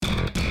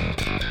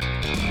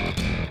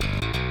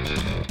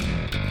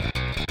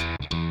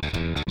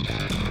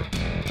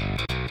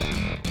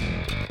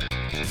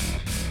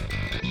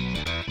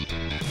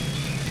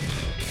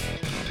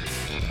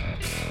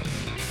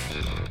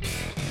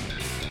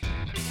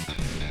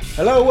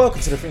Hello, welcome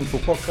to the Freeful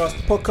Podcast,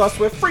 the podcast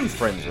where three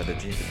friends with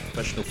dreams of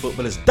professional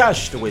footballers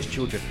dashed away as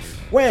children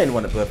when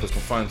one at birth was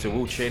confined to a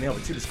wheelchair and the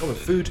other two discovered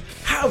food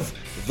have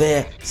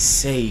their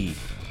say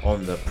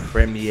on the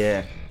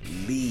Premier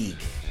League.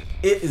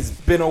 It has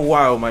been a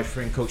while, my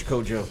friend Coach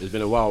Kojo. It's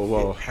been a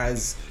while. It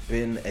has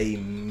been a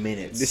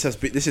minute.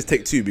 This is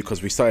take two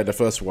because we started the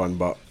first one,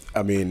 but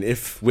I mean,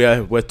 if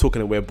we're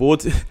talking and we're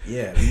bored,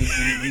 yeah,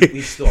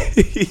 we stop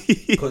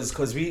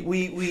because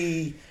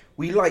we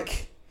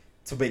like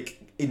to make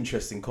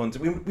interesting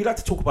content. We like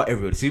to talk about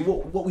everybody. See,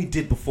 what we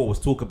did before was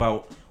talk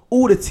about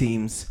all the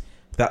teams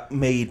that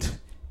made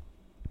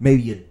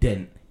maybe a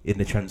dent in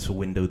the transfer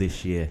window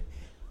this year,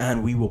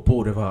 and we were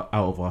bored out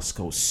of our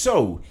skulls.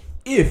 So,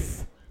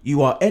 if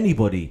you are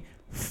anybody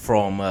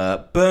from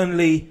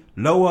Burnley,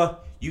 Lower,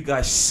 you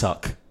guys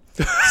suck.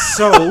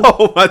 So,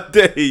 oh my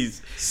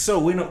days. So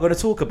we're not going to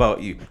talk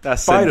about you.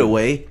 That's By the simple.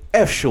 way,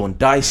 F. Sean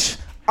Dyche.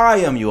 I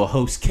am your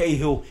host,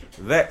 Cahill.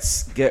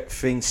 Let's get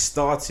things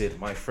started,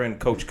 my friend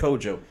Coach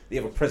Kojo. The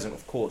ever present,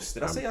 of course.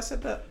 Did I say I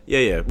said that?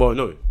 Yeah. Well,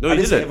 no, I you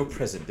didn't say didn't. ever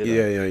present, did I?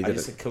 Yeah, you I didn't.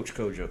 just said Coach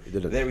Kojo. You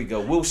didn't. There we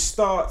go. We'll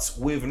start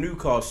with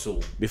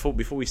Newcastle. Before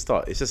we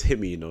start, it's just hit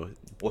me,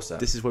 What's that?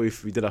 This is where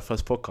we did our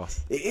first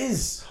podcast. It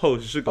is. Oh,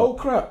 sugar. Oh,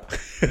 crap.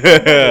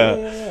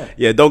 Yeah.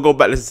 Yeah, don't go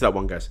back. Listen to that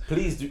one, guys.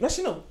 Please do.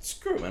 Actually, no.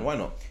 Screw it, man. Why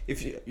not?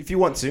 If you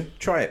want to,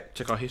 try it.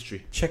 Check our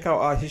history. Check out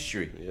our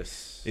history.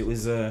 Yes. It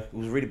was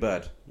really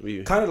bad.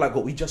 We- Kind of like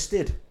what we just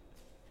did.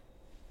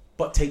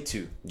 But take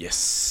two.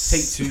 Yes.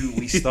 Take two,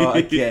 we start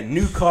again.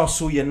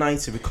 Newcastle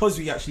United, because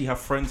we actually have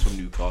friends from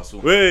Newcastle.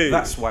 Wait.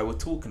 That's why we're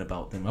talking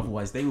about them.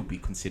 Otherwise, they would be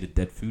considered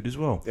dead food as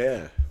well.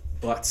 Yeah.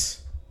 But,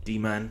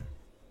 D-Man,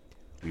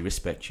 we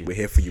respect you. We're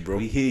here for you, bro.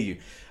 We hear you.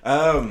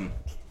 £40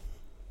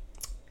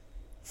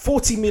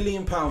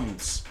 million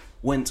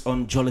went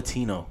on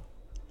Jolatino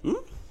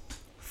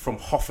from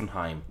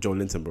Hoffenheim. John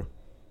Linton, bro.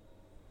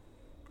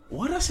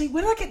 What did I say?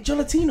 Where did I get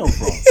Jolatino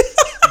from?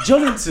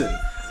 Jolinton.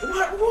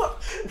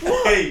 What?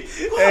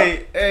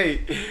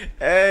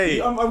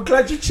 Hey. I'm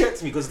glad you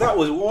checked me because that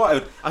was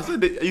wild. I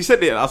said that, you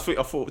said it. And I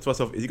thought to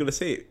myself, is he gonna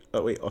say it?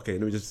 Oh wait, okay.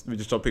 Let me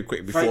just jump in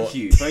quick before. Thank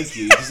you.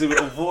 Just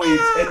to avoid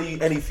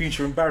any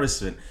future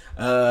embarrassment.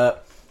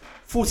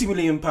 £40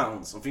 million. I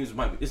think it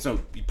might be. It's no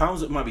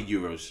pounds. It might be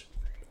euros.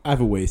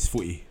 Either way, it's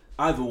footy.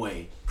 Either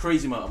way,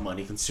 crazy amount of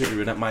money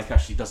considering that Mike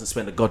actually doesn't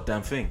spend a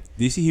goddamn thing.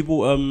 Do you see he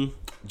bought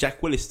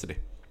Jack Willis today?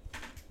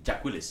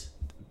 Jack Willis.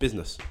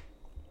 Business.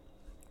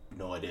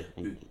 No idea.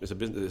 Who? It's a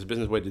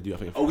business where they do, I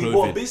think. Oh, we clothing.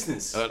 bought a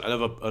business.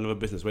 Another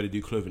business where they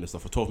do clothing and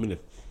stuff for 12 million.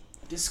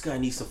 This guy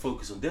needs to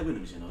focus on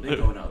Debenhams, They're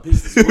going out of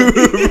business.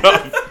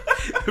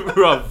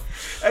 Bruv.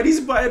 And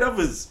he's buying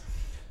others.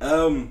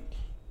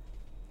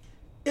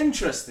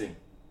 Interesting.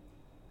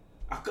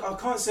 I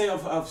can't say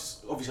I've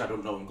obviously I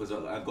don't know him because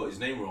I got his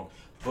name wrong.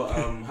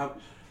 But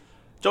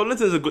John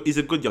Linton is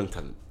a good young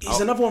talent. he's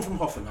another one from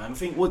Hoffenheim. I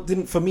think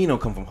didn't Firmino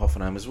come from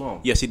Hoffenheim as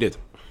well? Yes, he did.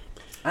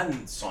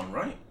 And Son,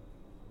 right?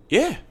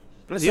 Yeah.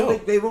 Bloody So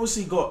hell. they've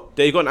obviously got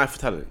They got an eye for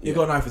talent. you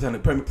got an eye for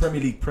talent, Premier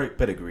League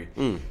pedigree.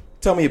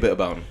 Tell me a bit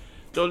about him.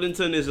 John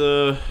Linton is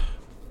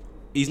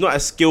he's not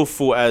as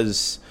skillful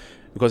as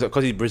because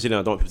he's Brazilian.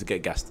 I don't want people to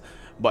get gassed,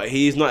 but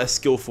he's not as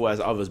skillful as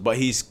others. But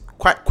he's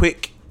quite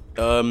quick.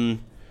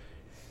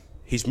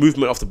 His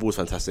movement off the ball is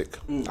fantastic.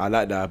 I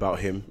like that about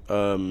him.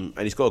 And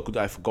he's got a good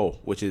eye for goal,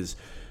 which is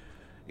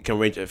it can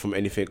range from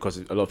anything because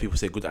a lot of people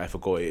say good eye for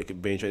goal. It can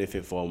range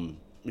anything from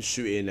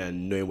shooting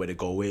and knowing where the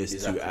goal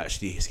is to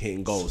actually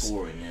hitting goals.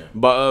 Scoring, yeah.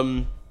 But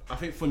I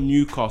think for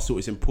Newcastle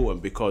it's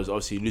important because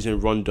obviously losing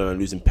Rondon and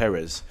losing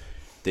Perez,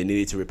 they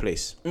needed to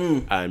replace.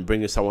 And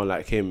bringing someone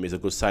like him is a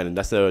good sign, and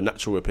that's a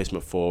natural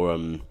replacement for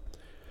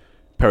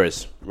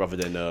Perez rather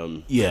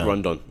than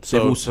Rondon. So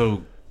They've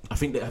also, I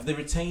think have they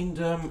retained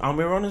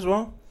Almiron as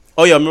well?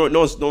 oh yeah, no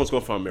one's gone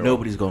for Almiron.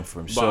 Nobody's gone for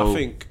him. But So I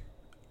think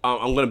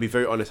I'm going to be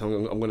very honest.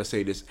 I'm going to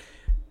say this: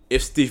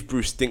 if Steve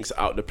Bruce stinks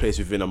out the place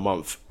within a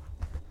month,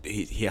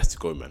 he has to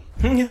go, man.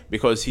 yeah.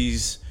 Because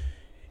he's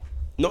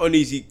not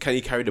only can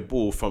he carry the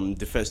ball from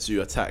defense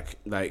to attack,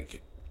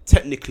 like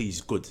technically he's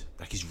good,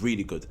 like he's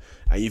really good,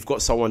 and you've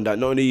got someone that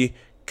not only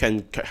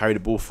can carry the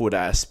ball forward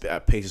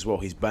at pace as well.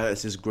 His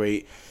balance is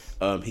great.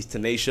 He's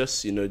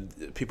tenacious.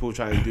 People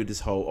try and do this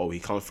whole he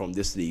comes from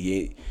this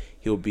league.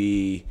 He'll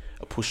be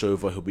a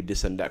pushover. He'll be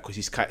this and that because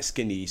he's quite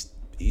skinny.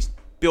 He's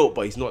built,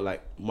 but he's not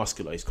like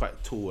muscular. He's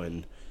quite tall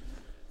and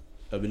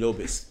a little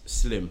bit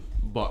slim,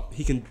 but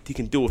he can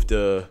deal with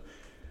the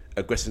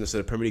aggressiveness of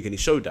the Premier League, and he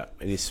showed that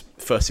in his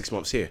first 6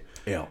 months here.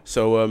 Yeah.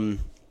 So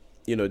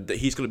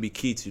he's going to be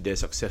key to their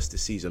success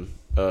this season.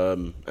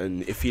 And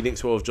if he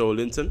links well with Joel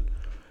Linton,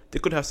 they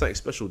could have something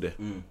special there.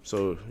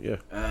 So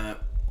yeah.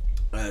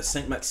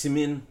 Saint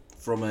Maximin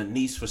from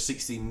Nice for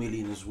 16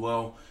 million as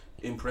well.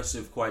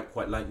 Impressive, quite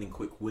lightning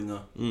quick winger.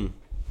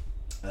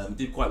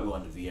 Did quite well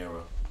under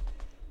Vieira.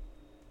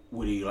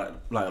 Would he like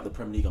up the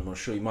Premier League? I'm not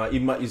sure.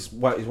 He's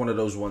one of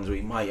those ones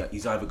where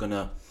he's either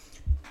gonna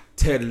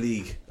tear the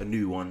league a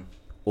new one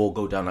or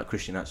go down like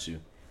Christian Atsu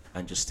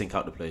and just stink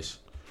out the place.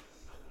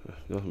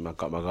 My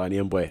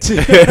Ghanaian boy.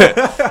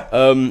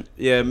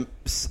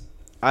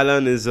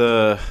 Alan is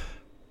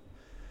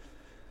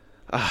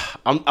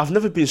I've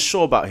never been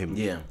sure about him.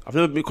 Yeah. I've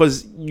never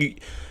because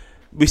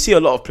we see a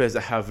lot of players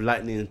that have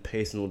lightning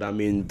pace and all that. I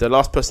mean, the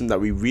last person that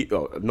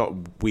not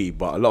we,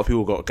 but a lot of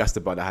people got gassed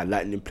about that had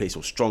lightning pace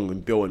or strong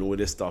and build and all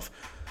this stuff.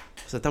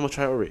 It's Adama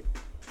Traore.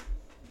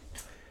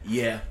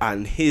 Yeah.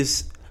 And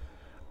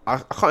I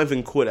can't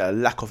even call it a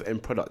lack of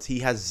end product. He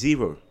has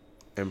 0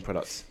 end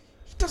products.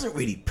 He doesn't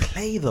really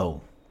play though.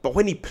 But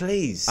when he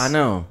plays, I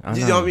know. Do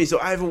you know what I mean? So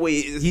either way,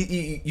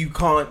 You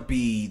can't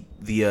be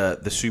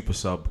the super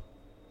sub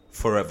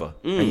forever,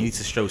 and you need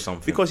to show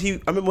something. because I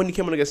remember when he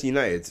came on against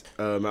United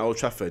at Old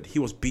Trafford, he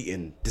was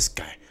beating this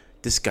guy.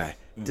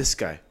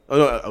 Oh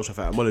no, at Old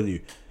Trafford, at Molineux.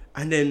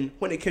 And then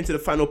when it came to the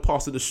final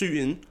pass of the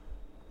shooting,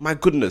 my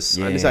goodness,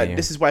 and it's like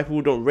this is why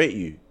people don't rate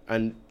you.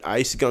 And I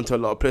used to get onto a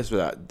lot of players for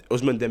that.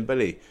 Ousmane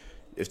Dembele,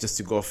 if just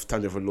to go off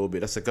tangent for a little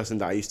bit, that's a person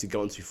that I used to get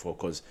onto for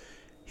because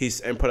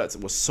his end product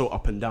was so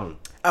up and down.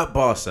 At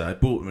Barca,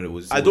 at Dortmund, it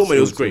was. At Dortmund,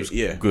 it was great,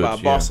 yeah. Good, but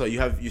at Barca,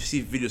 you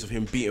see videos of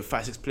him beating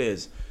 5-6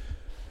 players,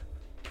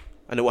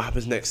 and then what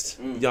happens next?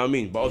 You know what I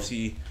mean? But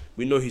obviously,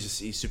 we know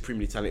he's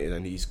supremely talented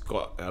and he's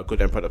got a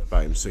good end product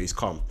by him, so he's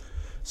calm.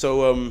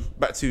 So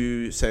back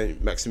to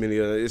Saint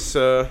Maximilian. It's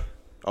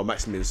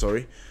Maximilian,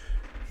 sorry.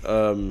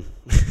 I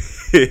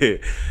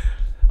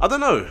don't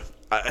know.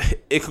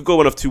 It could go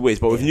one of two ways,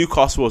 but with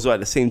Newcastle as well,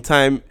 at the same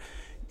time,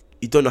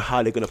 you don't know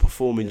how they're going to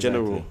perform in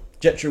general.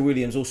 Jetro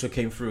Williams also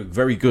came through,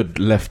 very good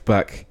left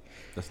back.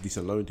 That's a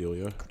decent loan deal,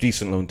 yeah.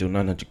 Decent loan deal,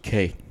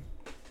 900k.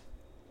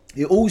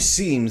 It all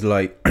seems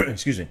like,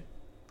 excuse me,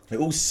 it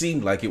all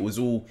seemed like it was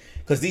all,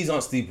 because these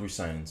aren't Steve Bruce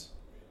signs.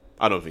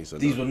 I don't think so.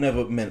 These were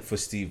never meant for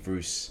Steve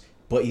Bruce,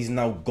 but he's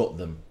now got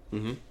them.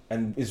 Mm-hmm.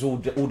 And it's all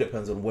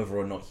depends on whether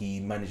or not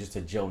he manages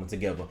to gel them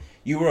together.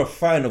 You were a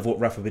fan of what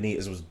Rafa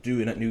Benitez was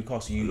doing at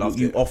Newcastle.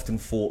 You often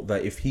thought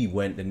that if he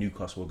went, then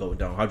Newcastle were going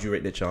down. How do you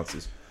rate their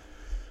chances?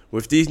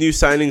 With these new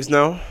signings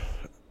now,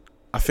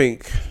 I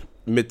think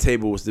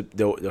mid-table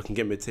they can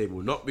get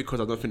mid-table. Not because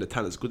I don't think the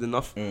talent's good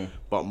enough,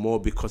 but more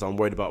because I'm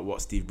worried about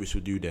what Steve Bruce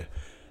will do there.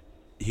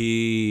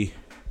 His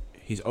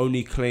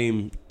only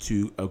claim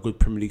to a good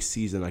Premier League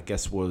season, I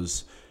guess,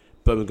 was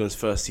Birmingham's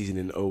first season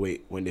in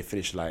 2008 when they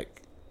finished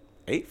like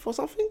 8th or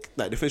something.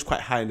 Like they finished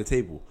quite high in the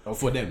table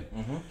for them.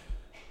 Mm-hmm.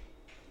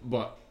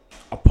 But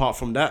apart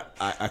from that,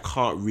 I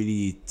can't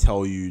really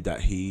tell you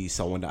that he's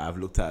someone that I've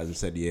looked at and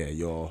said, yeah,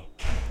 you're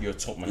a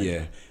top manager.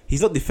 Yeah,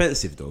 he's not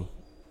defensive though.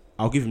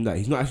 I'll give him that.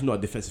 He's not a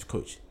defensive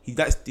coach. He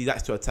likes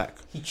to attack.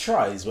 He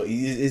tries, but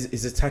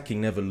his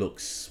attacking never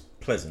looks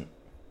pleasant.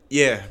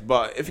 Yeah,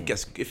 but if it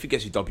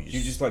gets you W's,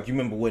 you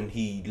remember when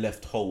he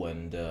left Hull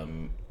and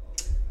who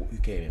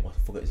came in? I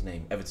forgot his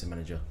name. Everton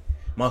manager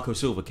Marco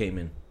Silva came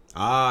in.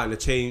 And the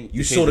change.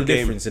 You saw the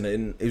difference in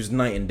it. It was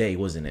night and day,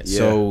 wasn't it? Yeah.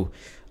 So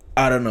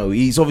I don't know.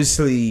 He's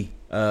obviously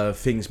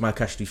things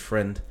Mike Ashley's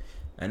friend,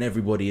 and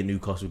everybody in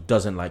Newcastle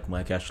doesn't like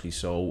Mike Ashley.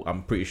 So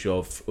I'm pretty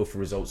sure if the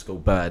results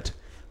go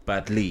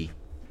badly,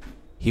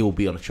 he'll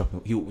be on a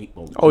chopping.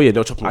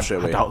 They'll chop him straight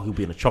away. I doubt he'll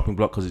be in a chopping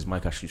block because he's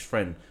Mike Ashley's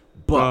friend.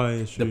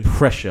 But the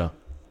pressure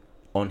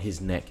on his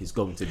neck is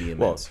going to be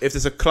immense. Well, if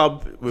there's a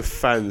club with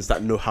fans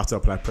that know how to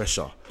apply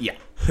pressure, yeah,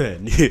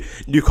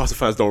 Newcastle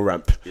fans don't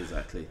ramp.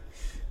 Exactly.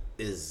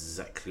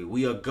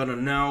 We are gonna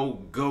now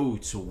go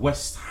to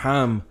West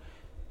Ham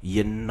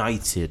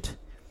United,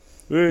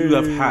 who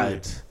have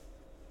had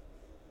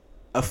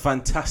a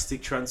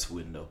fantastic transfer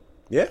window.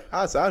 Yeah,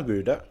 I agree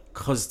with that.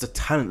 Because the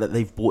talent that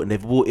they've brought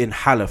in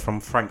Haller from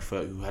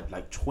Frankfurt, who had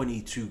like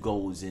 22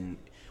 goals in.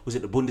 Was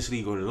it the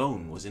Bundesliga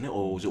alone, wasn't it?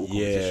 Or was it all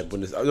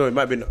competitions? Yeah, no, it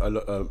might have been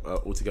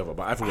altogether,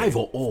 but either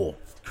or.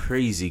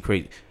 Crazy.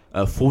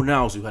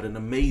 Fornals, who had an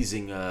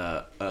amazing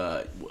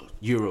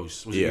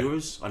Euros. Was it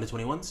Euros? Under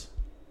 21s?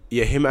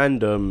 Yeah, him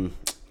and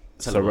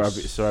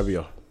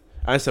Sarabia.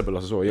 And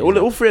Ceballos as well. Yeah.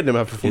 All three of them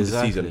have performed this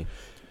season.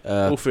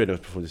 All three of them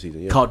have performed this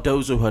season, yeah.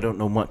 Cardozo, who I don't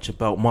know much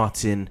about.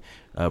 Martin,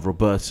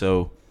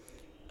 Roberto.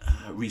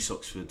 Reece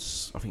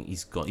Oxford's, I think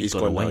he's gone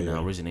away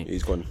now, isn't he?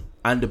 He's gone.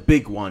 And the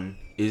big one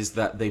is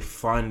that they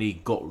finally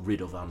got rid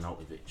of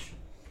Arnautovic.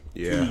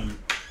 Yeah. Who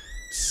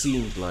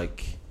seemed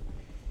like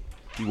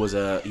he was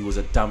a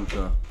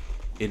damper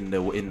in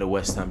the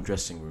West Ham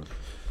dressing room.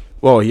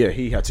 Well, yeah,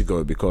 he had to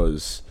go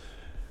because,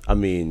 I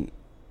mean,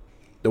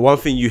 the one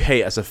thing you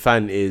hate as a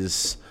fan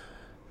is,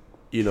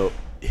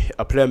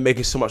 a player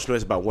making so much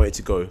noise about wanting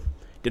to go.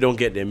 They don't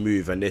get their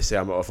move and they say,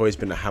 I've always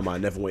been a Hammer, I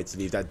never wanted to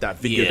leave. That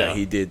video that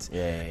he did.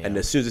 Yeah. And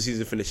as soon as the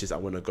season finishes, I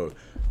want to go.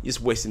 You're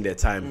just wasting their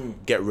time.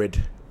 Get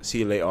rid. See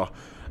you later.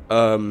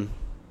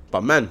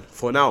 But man,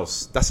 for now,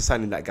 that's a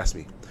signing that gassed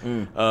me.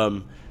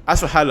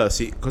 As for Haller,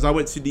 because I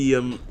went to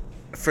the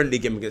friendly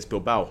game against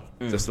Bilbao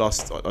just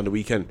on the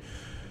weekend.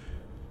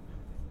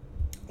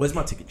 Where's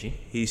my ticket, G?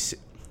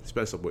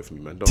 Spencer, wait for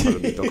me, man. Don't follow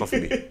me. Don't cough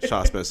me. Shout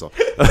out Spencer.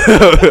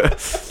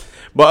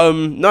 But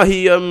no,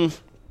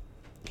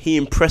 he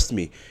impressed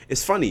me.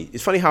 It's funny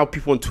how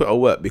people on Twitter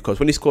work, because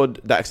when he scored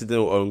that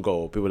accidental own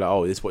goal, people were like,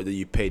 oh, this is what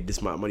you paid this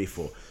amount of money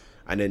for.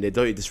 And then they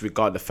don't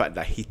disregard the fact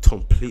that he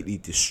completely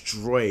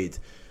destroyed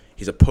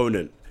his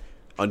opponent.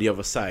 on the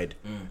other side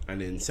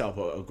and then set up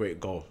a great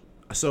goal.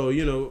 So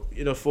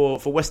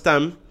for West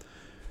Ham,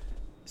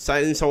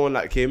 signing someone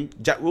like him,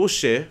 Jack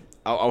Wilshere,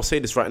 I'll say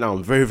this right now.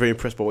 I'm very, very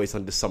impressed by what he's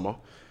done this summer.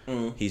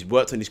 He's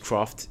worked on his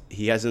craft.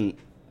 He hasn't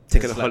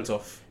taken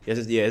off. He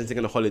hasn't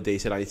taken a holiday. He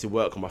said, I need to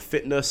work on my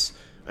fitness.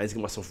 I need to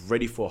get myself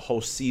ready for a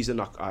whole season.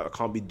 I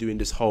can't be doing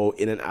this whole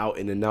in and out.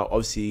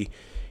 Obviously,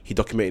 he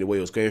documented what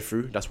he was going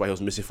through. That's why he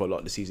was missing for a lot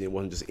of the season. It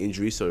wasn't just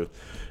injury, so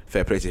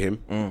fair play to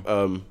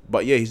him.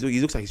 But yeah, he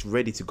looks like he's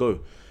ready to go.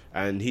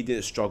 And he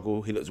didn't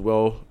struggle. He looks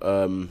well.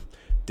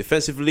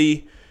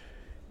 Defensively,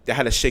 they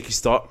had a shaky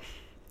start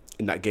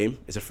in that game.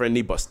 It's a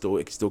friendly, but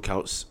it still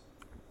counts.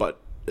 But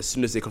as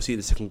soon as they conceded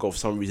the second goal, for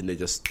some reason, they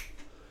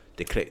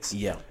clicked.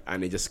 Yeah.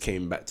 And they just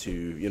came back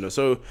to,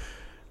 so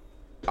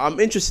I'm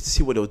interested to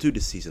see what they'll do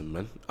this season,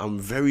 man. I'm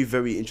very,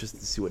 very interested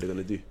to see what they're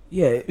going to do.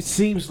 Yeah, it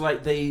seems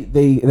like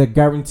they're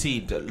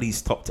guaranteed at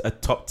least a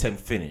top 10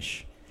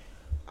 finish.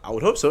 I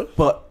would hope so.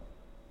 But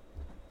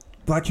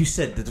like you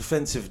said, the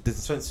defensive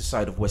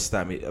side of West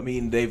Ham,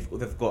 they've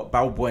got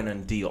Balbuena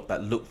and Diop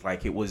that looked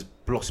like it was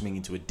blossoming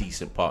into a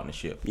decent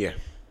partnership. Yeah.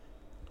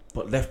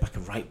 But left back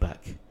and right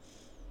back,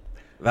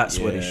 that's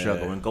where they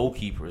struggle. And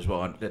goalkeeper as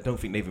well. I don't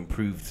think they've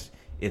improved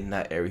in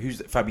that area.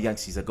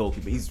 Fabianski's a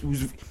goalkeeper.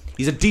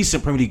 He's a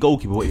decent Premier League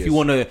goalkeeper. But if you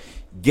want to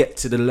get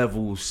to the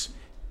levels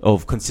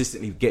of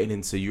consistently getting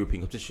into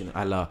European competition,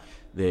 a la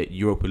the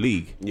Europa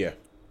League,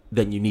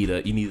 then you need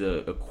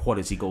a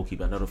quality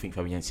goalkeeper. And I don't think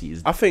Fabianski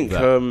is. I think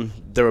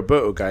the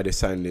Roberto guy they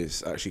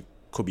signed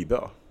could be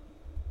better.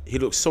 He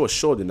looks so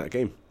assured in that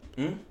game.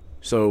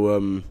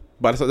 So,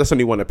 but that's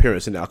only one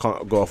appearance, isn't it? I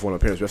can't go off one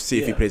appearance. We have to see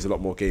if he plays a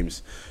lot more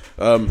games.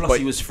 Plus,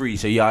 he was free,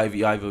 so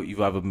you've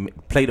either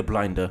played a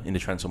blinder in the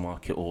transfer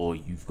market or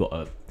you've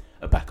got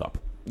a backup.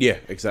 Yeah,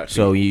 exactly.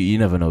 So you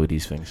never know with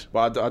these things.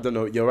 But I don't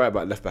know. You're right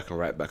about left back and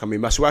right back. I mean,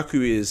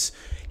 Masuaku is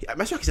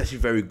actually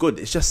very good.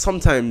 It's just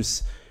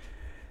sometimes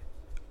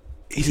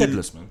he's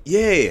headless, man. Yeah,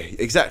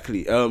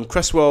 exactly.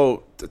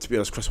 Cresswell, to be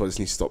honest, Cresswell just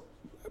needs to stop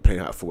playing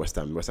out for West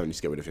Ham. West Ham needs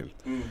to get rid of him.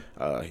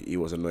 He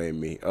was annoying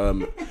me.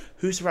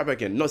 Who's the right back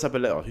again? Not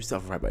Zabaleta. Who's the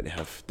other right back they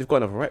have? They've got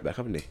another right back,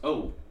 haven't they?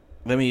 Oh,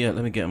 let me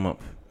get him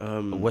up.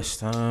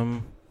 West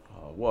Ham.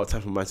 Oh, what a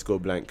time for mine to go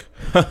blank.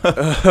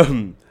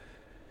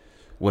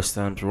 West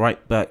Ham's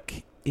right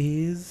back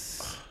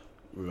is.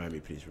 Remind me,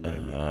 please.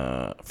 Remind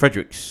me.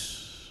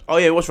 Fredericks. Oh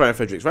yeah, it was Ryan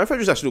Fredericks. Ryan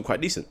Fredericks actually looked quite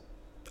decent.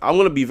 I'm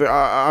gonna be very.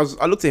 I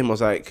looked at him. I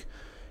was like,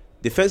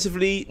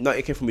 defensively,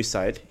 nothing came from his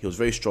side. He was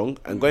very strong,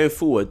 and going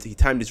forward, he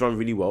timed his run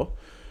really well.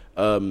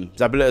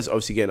 Zabaleta's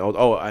obviously getting old.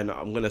 Oh, and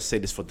I'm gonna say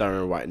this for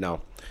Darren right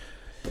now.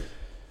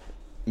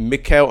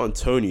 Mikel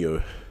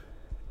Antonio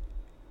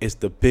is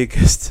the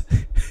biggest.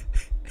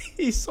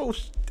 He's so.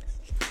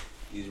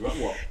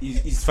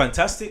 He's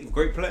fantastic,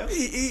 great player.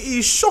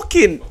 He's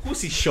shocking. Of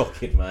course, he's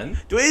shocking, man.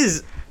 It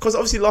is because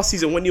obviously last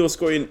season when he was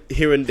scoring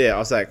here and there, I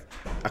was like,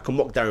 I can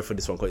mock Darren for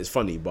this one because it's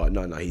funny, but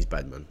no, he's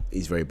bad, man.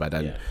 He's very bad,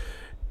 and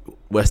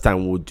West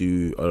Ham will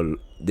do.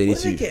 They need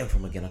to. Where did they get him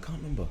from again? I can't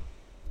remember.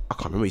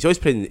 He's always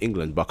played in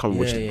England, but I can't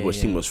remember which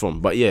team it was from.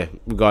 But yeah,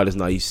 regardless,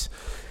 now he's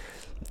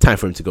time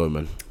for him to go,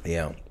 man.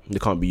 Yeah, they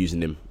can't be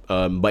using him.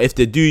 But if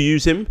they do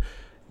use him,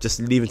 just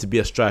leave him to be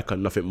a striker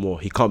and nothing more.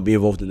 He can't be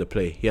involved in the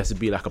play. He has to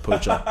be like a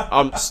poacher.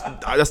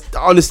 That's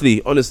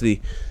honestly.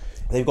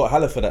 They've got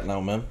Haller for that now,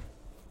 man.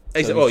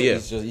 So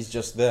he's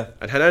just there.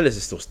 And Hernandez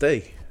is still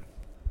staying.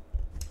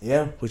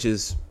 Yeah, which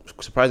is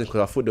surprising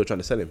because I thought they were trying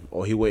to sell him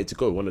or he wanted to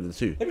go. One of the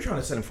two. They've been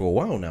trying to sell him for a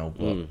while now,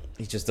 but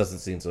he just doesn't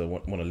seem to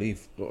want to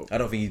leave. I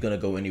don't think he's gonna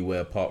go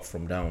anywhere apart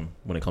from down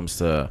when it comes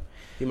to.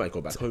 He might go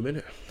back home,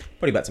 innit?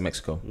 Probably back to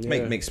Mexico.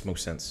 Yeah. Makes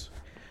most sense.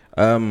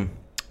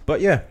 But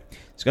yeah,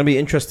 it's going to be an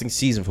interesting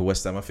season for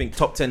West Ham. I think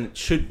top 10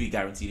 should be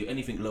guaranteed.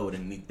 Anything lower,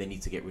 then they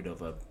need to get rid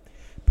of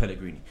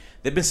Pellegrini.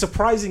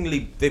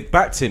 They've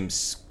backed him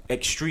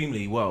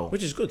extremely well,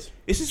 which is good.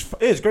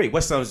 It's great.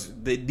 West Ham,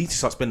 they need to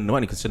start spending the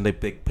money considering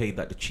they paid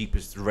like the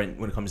cheapest rent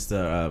when it comes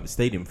to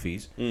stadium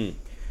fees.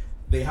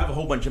 They have a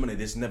whole bunch of money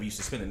they just never used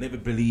to spend. They never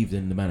believed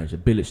in the manager.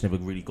 Bilic never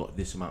really got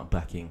this amount of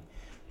backing.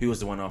 Who was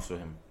the one after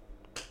him?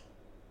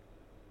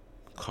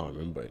 Can't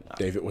remember.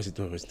 David, was it?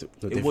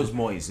 It was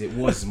Moyes. It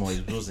was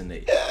Moyes, wasn't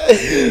it? He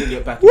didn't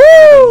get backing.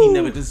 He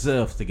never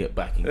deserved to get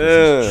backing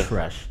because he's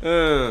trash. We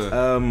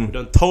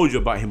done told you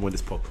about him on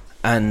this pod.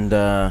 And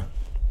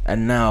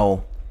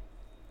now,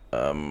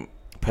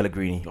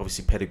 Pellegrini,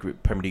 obviously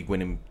Premier League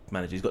winning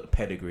manager. He's got the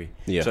pedigree,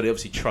 so they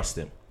obviously trust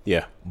him.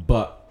 Yeah,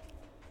 but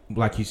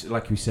like you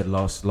said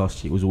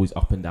last year, it was always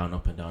up and down,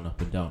 up and down, up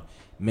and down.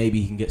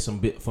 Maybe he can get some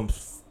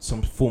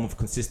form of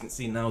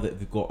consistency now that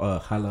they've got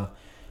Haller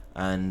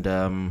and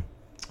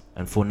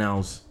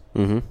Fornals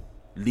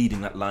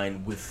leading that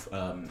line with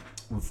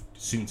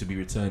soon to be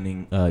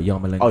returning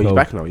Yarmolenko. Oh, he's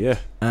back now, yeah.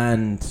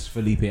 And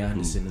Felipe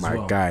Anderson as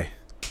well. My guy.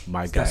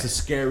 That's a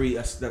scary.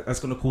 That's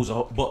going to cause a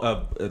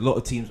lot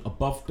of teams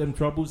above them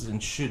troubles,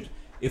 and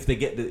if they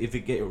get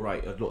it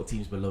right, a lot of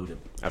teams below them.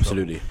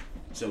 Absolutely.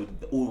 So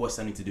all West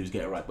Ham need to do is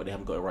get it right, but they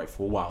haven't got it right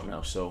for a while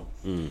now. So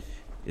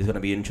it's going to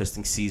be an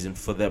interesting season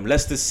for them.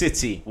 Leicester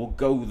City, we'll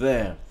go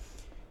there.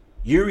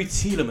 Yuri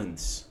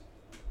Tielemans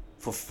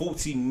for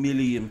 £40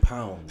 million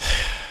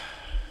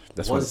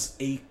was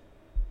a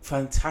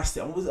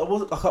fantastic.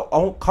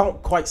 I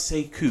can't quite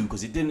say coup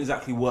because it didn't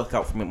exactly work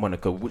out for him at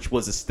Monaco, which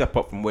was a step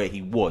up from where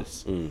he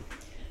was.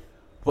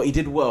 But he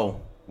did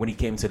well when he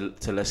came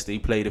to Leicester. He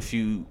played a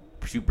few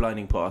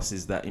blinding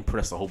passes that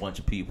impressed a whole bunch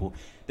of people.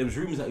 There was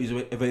rumours that he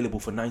was available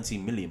for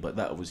 19 million, but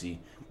that obviously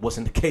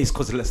wasn't the case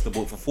because Leicester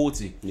bought for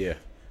 40. Yeah.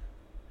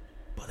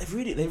 But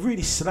they've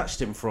really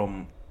snatched him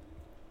from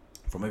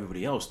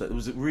everybody else. That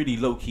was a really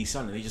low key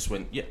signing. They just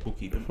went, yeah, we'll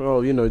keep him.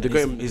 Well, you know,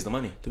 here's the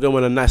money. They got him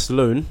on a nice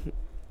loan.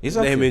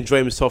 Exactly. Let him enjoy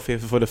himself here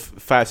for the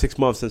 5-6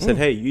 months and said,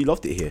 hey, you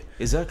loved it here.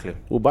 Exactly.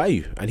 We'll buy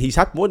you. And he's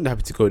more than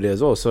happy to go there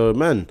as well. So,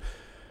 man,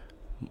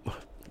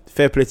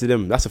 fair play to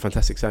them. That's a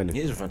fantastic signing.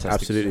 It is a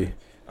fantastic Absolutely. signing.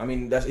 I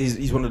mean,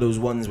 he's one of those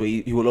ones where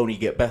he will only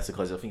get better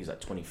because I think he's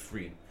like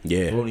 23.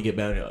 Yeah. He'll only get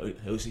better.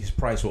 His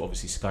price will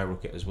obviously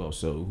skyrocket as well.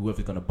 So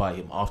whoever's going to buy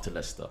him after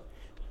Leicester,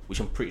 which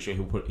I'm pretty sure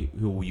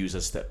he'll use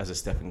as a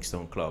stepping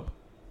stone club,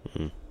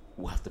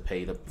 will have to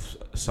pay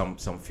some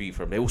fee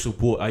for him. They also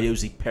bought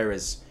Ayoze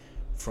Perez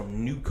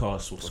from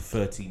Newcastle for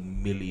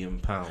 £30 million.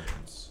 I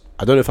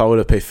don't know if I would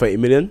have paid 30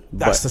 million.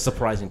 That's the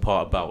surprising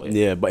part about it.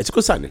 Yeah, but it's a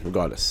good signing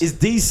regardless. It's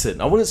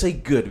decent. I wouldn't say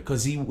good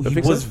because he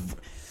was. So?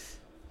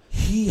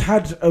 He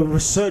had a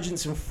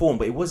resurgence in form,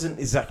 but it wasn't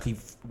exactly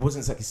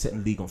setting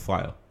the league on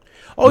fire.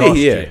 Oh yeah.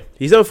 Year.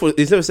 He's never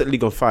set the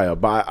league on fire,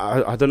 but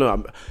I don't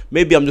know.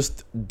 Maybe I'm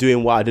just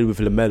doing what I did with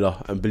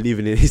Lamela and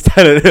believing in his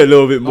talent a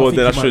little bit more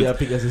than I should. I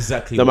think that's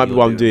exactly that might be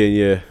what I'm doing.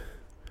 Yeah.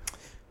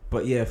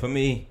 But yeah, for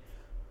me,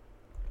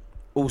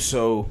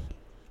 also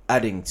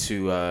adding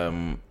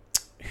to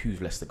who's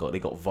Leicester got? They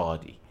got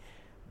Vardy.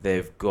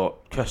 They've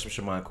got Kasper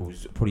Schmeichel,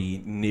 who's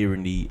probably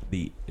nearing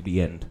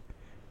the end.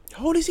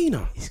 How old is he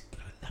now?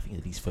 I think he's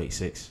at least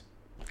 36.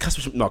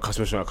 Kasper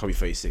Schmeichel can't be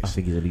 36. I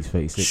think he's at least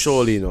 36.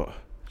 Surely not.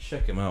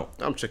 Check him out.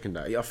 I'm checking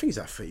that. Yeah, I think he's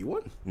at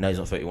 31. No, he's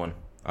not 31.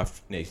 No,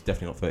 he's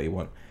definitely not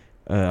 31.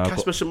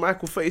 Kasper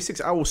Schmeichel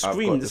 36. I will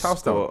scream this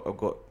house down.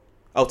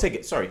 I'll take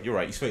it. Sorry, you're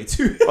right. He's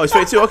 32. Oh, he's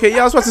 32. Okay,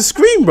 yeah, I was about to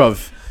scream,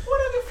 bruv.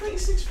 Where did I get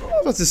 36 from? I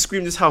was about to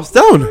scream this house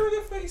down. Where did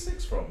I get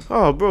 36 from?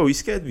 Oh, bro, you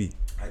scared me.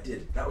 I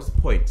did. That was the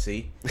point.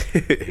 See,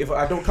 if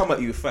I don't come at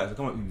you with facts, I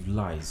come at you with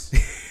lies,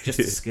 just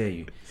to scare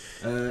you.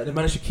 They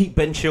managed to keep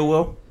Ben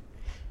Chilwell.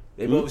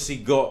 They've obviously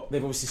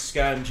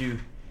scammed you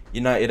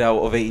United out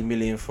of 80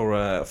 million for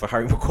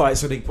Harry Maguire,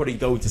 so they're probably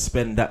going to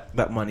spend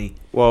that money.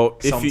 Well,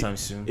 sometime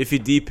soon. If you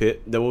deep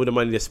it, then all the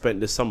money they spent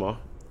this summer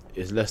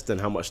is less than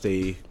how much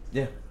they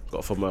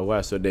got for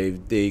Maguire. So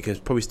they can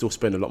probably still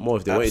spend a lot more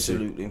if they wanted to.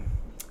 Absolutely.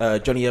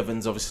 Johnny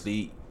Evans,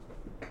 obviously,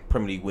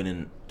 Premier League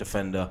winning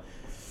defender.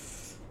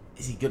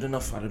 Is he good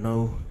enough? I don't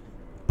know,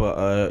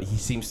 but he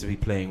seems to be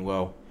playing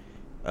well.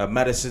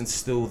 Maddison's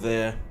still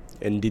there.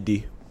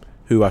 Ndidi,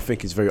 who I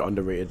think is very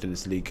underrated in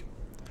this league.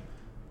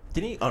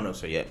 Didn't he? Oh no,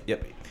 sorry,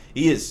 yep.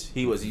 He is.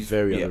 He's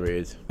very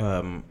underrated.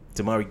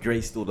 Damari Gray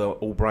still there.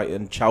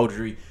 Albrighton,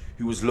 Chowdhury,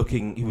 who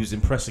was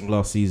impressing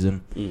last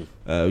season.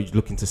 He's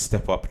looking to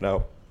step up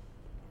now.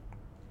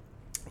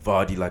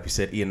 Vardy, like we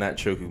said, Ian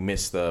Nacho, who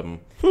missed the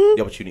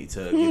opportunity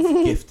to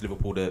gift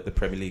Liverpool the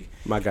Premier League.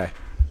 My guy.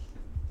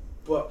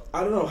 But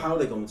I don't know how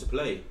they're going to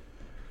play,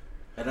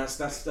 and that's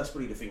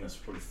probably the thing that's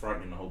probably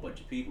frightening a whole bunch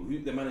of people. Who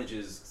the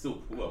managers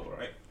still well,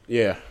 right?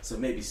 Yeah. So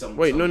maybe some.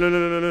 Wait, no.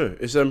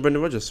 It's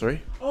Brendan Rodgers.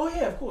 Sorry. Oh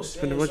yeah, of course.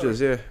 Brendan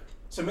Rodgers, yeah.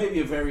 So maybe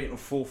a variant of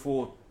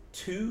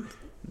 4-4-2.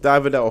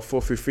 Either that or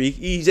 4-3-3.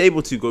 He's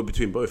able to go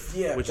between both.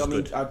 Yeah, which is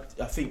good. I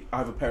think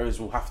either Perez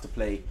will have to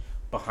play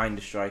behind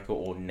the striker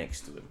or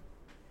next to him.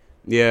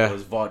 Yeah.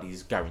 Because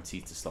Vardy's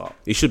guaranteed to start.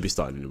 He should be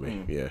starting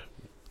anyway. Yeah.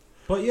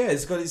 But yeah,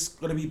 it's going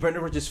to be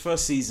Brendan Rodgers'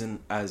 first season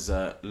as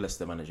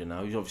Leicester manager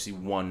now. He's obviously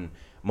won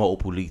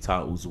multiple league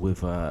titles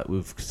with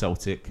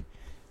Celtic.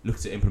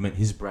 Looked to implement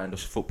his brand of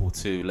football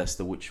to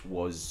Leicester, which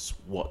was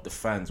what the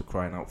fans were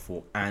crying out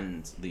for,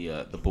 and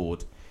the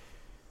board.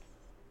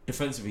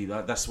 Defensively,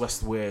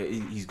 that's where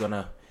he's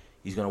gonna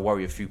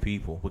worry a few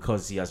people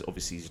because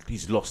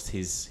he's lost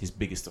his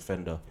biggest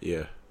defender.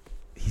 Yeah,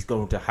 he's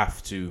going to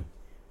have to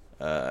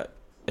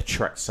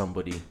attract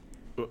somebody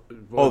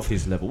of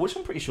his level, which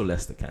I'm pretty sure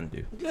Leicester can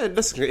do. Yeah,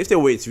 if they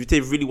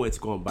really wanted to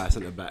go and buy a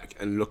centre back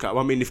and look at.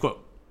 I mean, they've got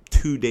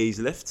 2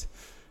 days left,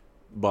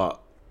 but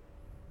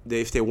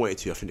if they wanted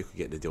to, I think they could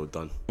get the deal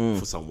done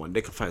for someone.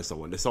 They can find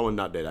someone. There's someone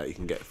out there that you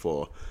can get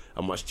for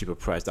a much cheaper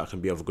price that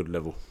can be of a good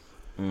level.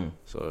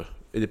 So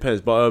it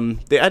depends. But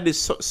they added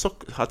Son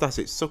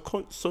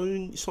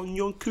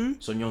Yonku.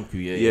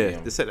 Yeah.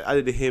 They said they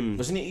added him.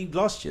 Wasn't he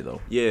last year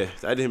though? Yeah,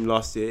 they added him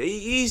last year.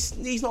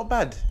 He's not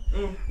bad.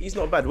 He's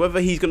not bad. Whether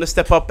he's gonna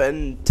step up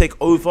and take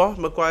over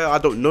Maguire, I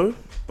don't know.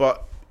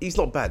 But he's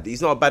not bad.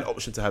 He's not a bad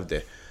option to have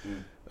there.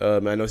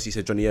 And obviously you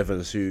said Johnny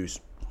Evans, who's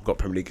got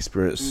Premier League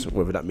experience,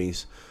 whatever that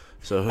means.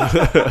 So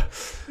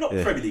not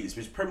Premier League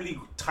experience, Premier League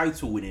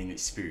title winning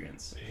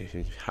experience.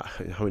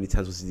 How many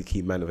times was he the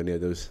key man of any of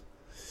those?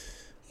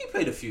 He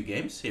played a few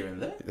games here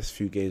and there. That's a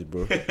few games,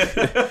 bro.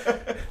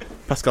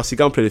 Pascal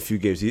Sigan played a few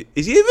games.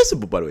 Is he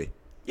invincible, by the way?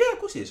 Yeah, of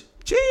course he is.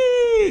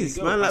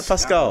 Jeez, man, like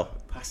Pascal.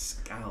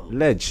 Pascal.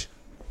 Ledge.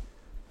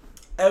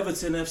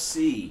 Everton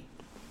FC.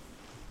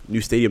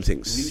 New stadium New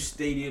things.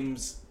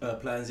 stadiums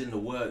plans in the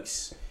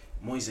works.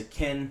 Moise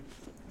Ken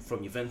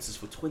from Juventus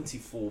for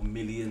 24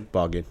 million.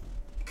 Bargain.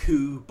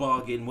 Coup,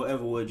 bargain,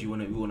 whatever word you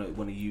want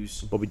to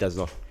use. Bobby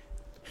Dazzler.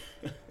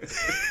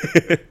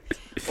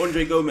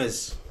 Andre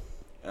Gomez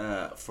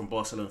from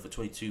Barcelona for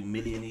 22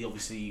 million. He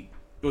obviously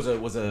was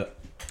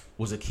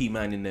a key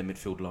man in their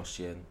midfield last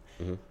year,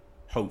 and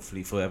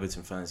hopefully for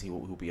Everton fans he'll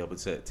be able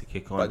to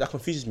kick on. But that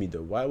confuses me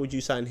though. Why would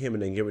you sign him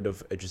and then get rid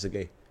of Idrissa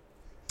Gueye?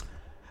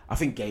 I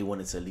think Gay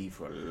wanted to leave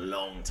for a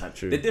long time.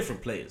 True. They're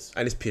different players,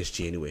 And it's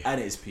PSG anyway. and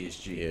it's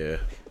PSG. Yeah.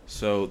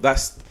 So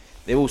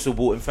they also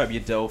bought in Fabio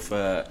Del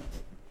for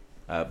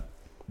I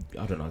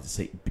don't know how to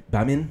say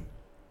Bamin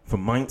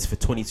from Mainz for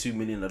 22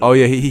 million. Oh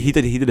yeah, he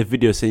did a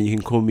video saying you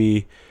can call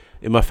me.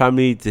 In my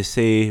family, they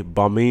say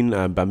Bamin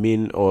and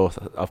Bamin, or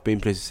I've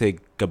been places to say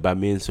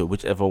Gabamin. So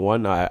whichever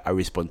one I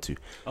respond to.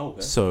 Oh,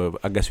 okay. So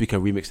I guess we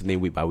can remix the name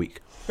week by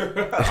week.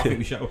 I think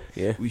we shall.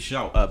 Yeah. We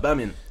shall.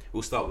 Bamin.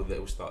 We'll start with that.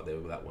 We'll start there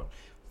with that one.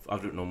 I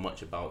don't know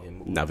much about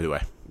him. Neither do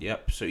I.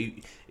 Yep. So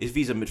is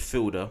Visa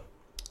midfielder?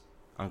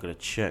 I'm gonna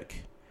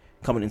check.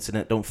 Come on,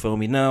 internet. Don't fail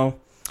me now.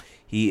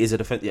 He is a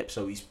defense. Yep.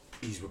 So he's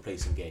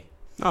replacing Gay.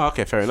 Oh,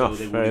 okay, fair enough.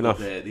 They've Fair already enough.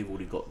 They've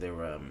already got their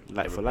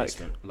Like for like.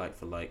 replacement, like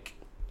for like.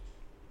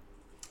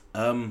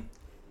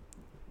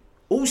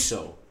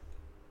 Also,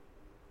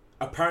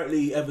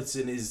 apparently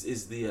Everton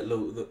is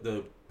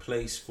the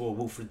place for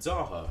Wilfried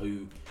Zaha,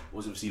 who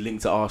was obviously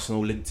linked to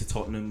Arsenal, linked to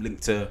Tottenham,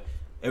 linked to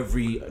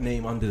every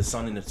name under the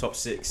sun in the top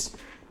six.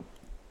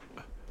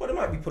 But they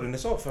might be putting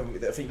this off. I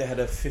think they had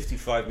a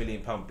 £55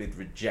 million bid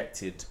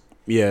rejected.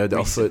 Yeah,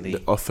 recently.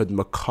 they offered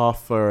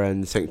MacArthur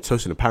and St.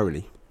 Tosin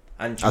apparently.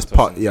 And As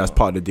part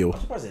of the deal.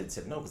 I'm surprised they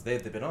said no, because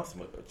they've been after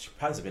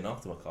Japan's have been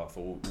after MacArthur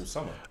all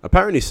summer.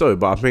 Apparently so,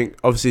 but I think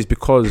obviously it's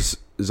because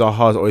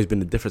Zaha's always been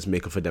the difference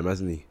maker for them,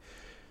 hasn't he?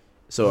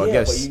 So I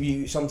guess. But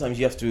you sometimes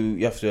you have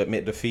to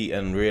admit defeat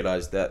and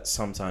realize that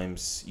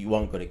sometimes you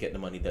aren't going to get the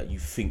money that you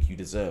think you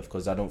deserve,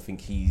 because I don't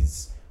think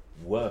he's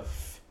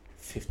worth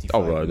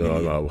 55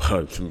 million. No,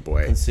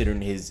 boy.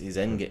 Considering his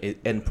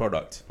end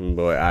product.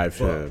 Boy,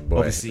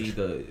 Obviously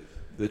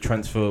the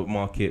transfer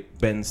market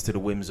bends to the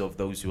whims of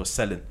those who are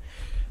selling,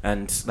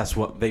 and that's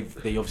what they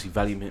obviously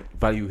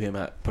value him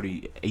at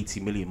probably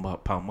 £80 million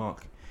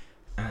mark.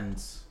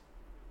 And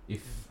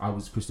if I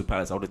was Crystal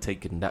Palace, I would have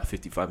taken that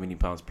 £55 million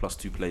plus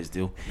 2 players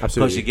deal.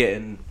 Absolutely. Plus you're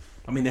getting,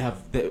 I mean,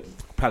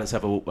 Palace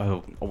have I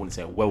wouldn't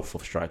say a wealth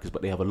of strikers,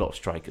 but they have a lot of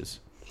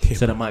strikers.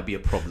 So that might be a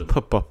problem.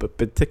 Pop up a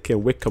Benteke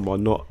and Wickham or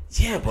not.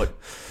 Yeah, but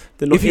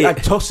Not if you add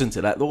Tosin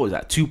to that, what was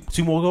that?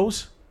 Two more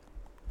goals?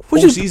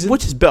 Which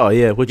is better,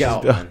 yeah. Get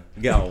out, man.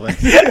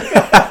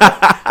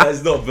 That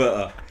is not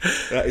better.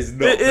 That is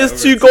not. It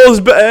is 2 goals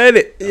better, isn't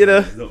it? You know,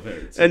 it's not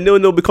better. and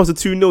 0-0 because of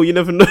 2-0. You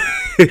never know.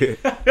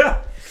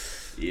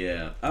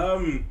 Yeah.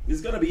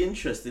 It's gonna be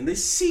interesting. The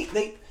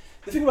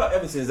thing about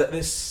Everton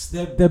is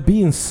that they're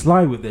being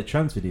sly with their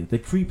transfer deals. They're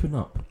creeping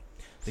up.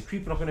 They're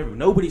creeping up on everyone.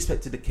 Nobody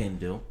expected the Kane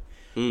deal.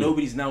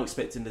 Nobody's now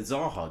expecting the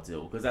Zaha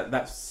deal, because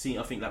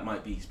I think that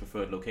might be his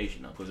preferred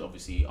location now, because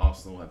obviously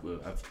Arsenal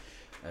have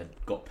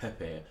got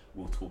Pepe.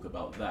 We'll talk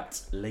about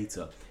that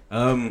later.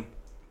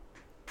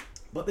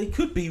 But they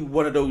could be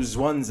one of those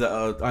ones that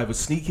are either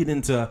sneaking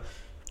into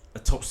a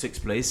top 6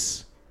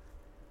 place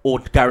or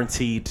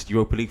guaranteed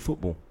Europa League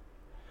football.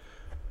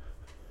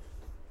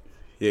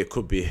 Yeah, it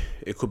could be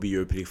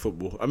Europa League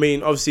football. I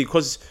mean, obviously,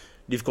 because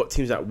you've got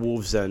teams like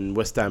Wolves and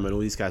West Ham and all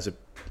these guys are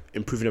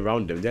improving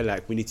around them. They're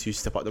like, we need to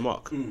step up the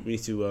mark. We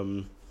need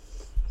to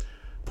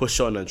push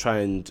on and try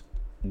and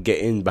get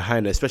in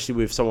behind it, especially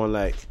with someone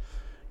like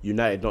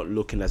United not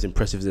looking as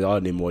impressive as they are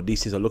anymore.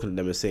 These teams are looking at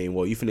them and saying,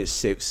 well, you finished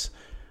 6th.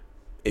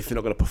 If you're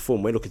not going to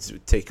perform, we're looking to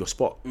take your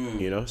spot,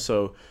 you know?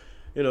 So,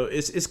 you know,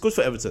 it's good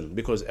for Everton,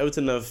 because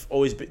Everton have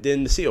always been, they're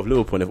in the city of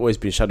Liverpool, and they've always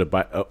been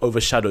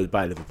overshadowed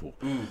by Liverpool.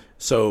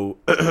 So,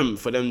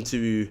 for them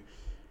to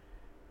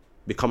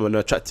become an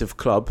attractive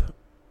club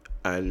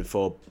and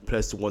for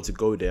players to want to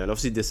go there, and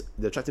obviously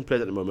the attracting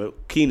players at the moment,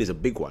 Keane is a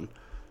big one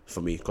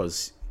for me,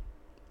 because,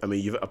 I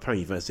mean,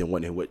 apparently Juventus didn't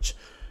want him, which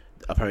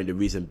apparently the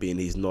reason being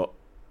he's not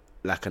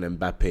like an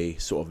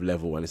Mbappe sort of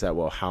level, and it's like,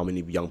 well, how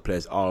many young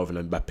players are of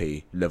an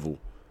Mbappe level?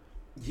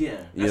 Yeah,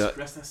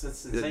 that's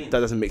insane.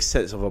 That doesn't make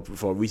sense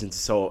for a reason to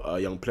sell a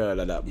young player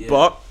like that. Yeah.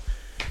 But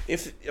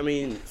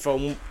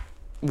from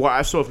what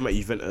I saw from at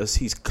Juventus,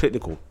 he's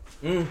clinical,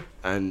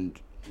 and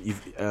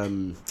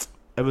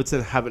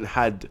Everton haven't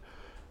had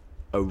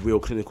a real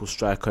clinical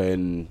striker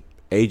in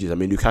ages. I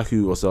mean,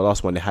 Lukaku was the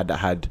last one they had that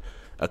had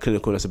a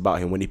clinicalness about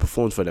him when he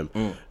performed for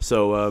them.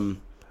 So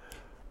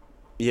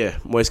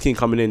Moise Kean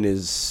coming in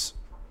is,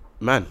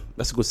 man,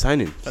 that's a good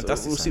signing.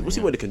 Fantastic. So we'll see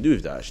what they can do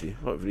with that, actually.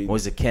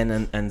 Moise Kean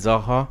and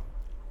Zaha.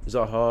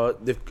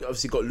 They've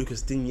obviously got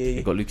Lucas Digne.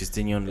 They got Lucas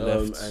Digne on the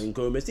left. And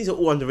Gomez. These are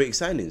all underrated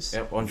signings.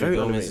 Yep, Andre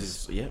Gomez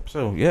is. Yep.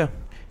 So yeah,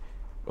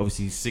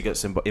 obviously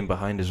Sigurdsson in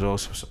behind as well,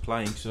 so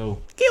supplying.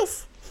 So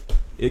Gilf.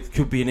 It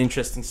could be an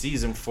interesting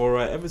season for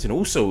Everton.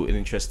 Also, an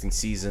interesting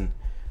season,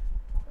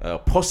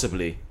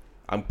 possibly.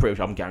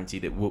 I'm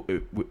guaranteed it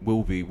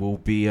will be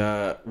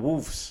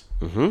Wolves,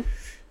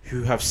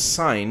 who have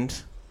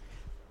signed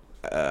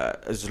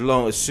as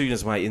soon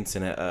as my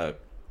internet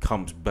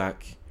comes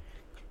back.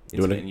 Do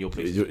you want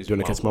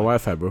to catch my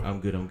Wi-Fi, bro? I'm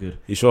good.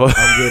 You sure?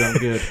 I'm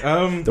good.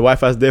 The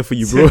Wi-Fi's there for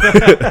you, bro.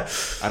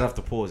 I'd have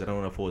to pause. I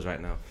don't want to pause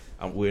right now.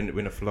 We're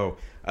in a flow.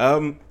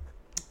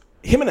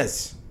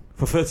 Jimenez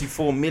for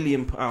 £34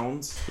 million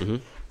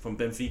from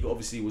Benfica.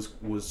 Obviously,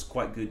 was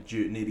quite good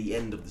near the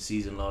end of the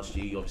season last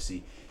year.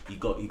 Obviously, he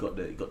got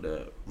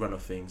the run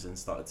of things and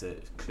started to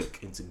click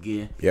into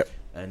gear. Yep.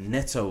 And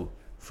Neto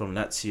from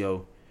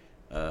Lazio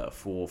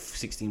for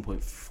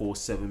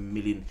 16.47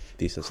 million.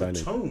 Decent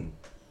signing. From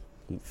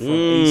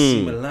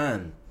AC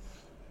Milan,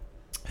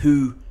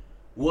 who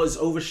was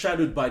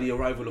overshadowed by the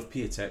arrival of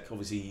Piatek.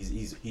 Obviously,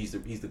 he's the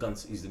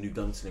new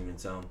gunslinger in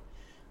town.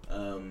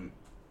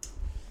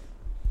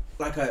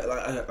 Like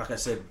I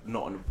said,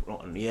 not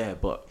on the air,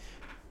 but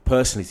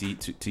personally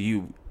to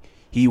you,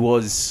 he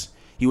was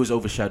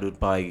overshadowed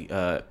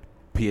by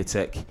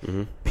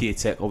Piatek.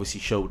 Piatek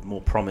obviously showed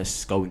more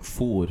promise going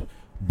forward,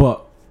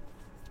 but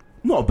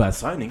not a bad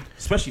signing,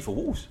 especially for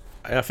Wolves.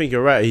 I think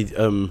you're right,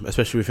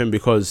 especially with him,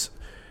 because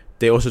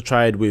they also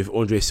tried with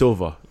Andre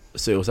Silva,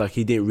 so it was like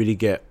he didn't really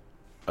get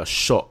a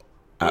shot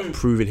at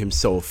proving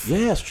himself.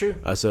 Yeah, that's true.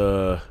 As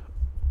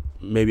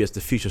maybe as the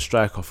future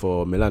striker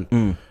for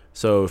Milan.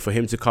 So for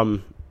him to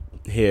come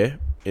here,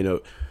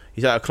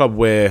 he's at a club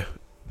where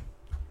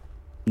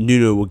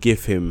Nuno will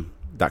give him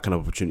that kind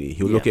of opportunity.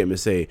 He'll look at him and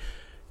say,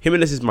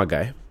 Jimenez is my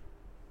guy,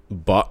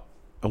 but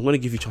I'm going to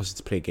give you chances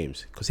to play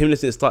games, because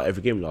Jimenez didn't start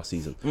every game last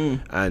season,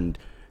 and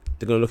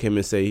they're going to look at him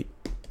and say,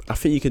 I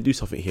think you can do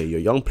something here. You're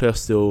a young player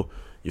still.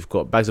 You've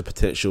got bags of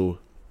potential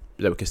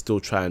that we can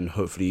still try and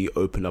hopefully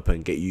open up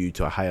and get you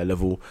to a higher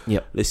level.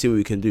 Yep. Let's see what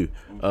we can do.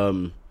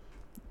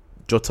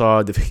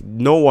 Jota,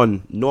 no one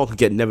could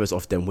get Neves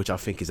off them, which I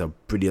think is a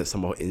brilliant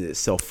somehow in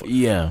itself.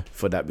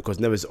 For that, because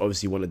Neves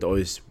obviously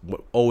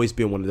always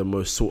been one of the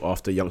most sought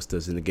after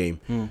youngsters in the game.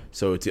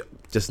 So to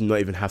just not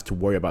even have to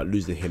worry about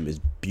losing him is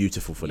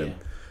beautiful for them.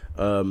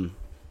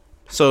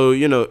 So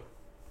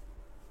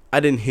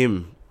adding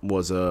him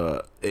was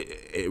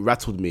it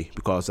rattled me,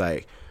 because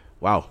like,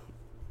 wow,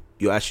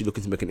 you're actually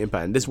looking to make an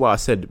impact. And this is what I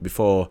said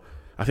before,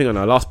 I think on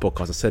our last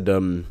podcast, I said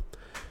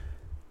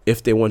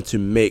if they want to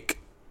make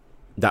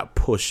that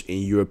push in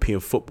European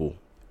football,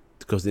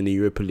 because in the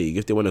Europa League,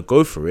 if they want to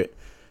go for it,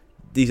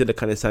 these are the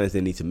kind of signings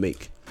they need to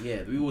make.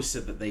 Yeah, we always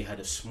said that they had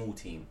a small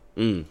team,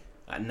 and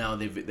now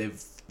they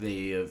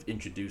have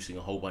introducing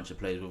a whole bunch of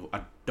players.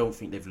 I don't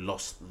think they've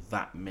lost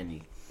that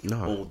many,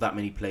 or that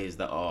many players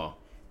that are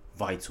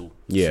vital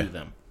to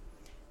them.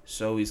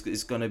 So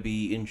it's gonna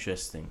be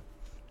interesting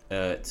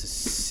to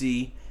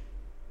see.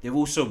 They've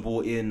also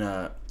brought in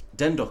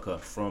Dendocker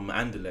from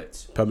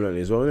Anderlecht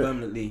permanently as well, isn't it?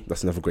 Permanently.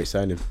 That's another great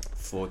signing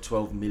for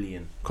 12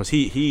 million. Because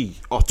he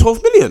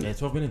 12 million. Yeah,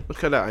 12 million.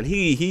 Look at that, and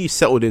he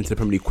settled into the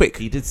Premier League quick.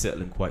 He did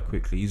settle in quite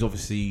quickly. He's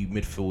obviously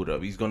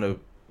midfielder. He's gonna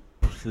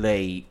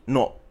play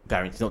not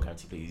guaranteed.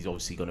 He's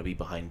obviously gonna be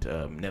behind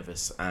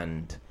Neves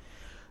and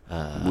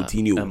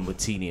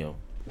Moutinho.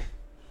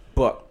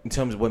 But in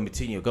terms of when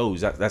Moutinho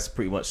goes, that's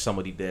pretty much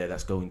somebody there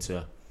that's going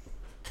to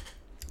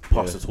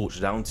pass the torch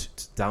down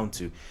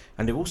to.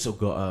 And they've also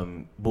got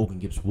Morgan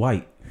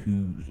Gibbs-White,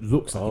 who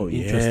looks like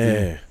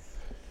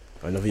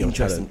another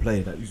interesting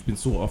player who's been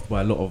sought after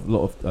by a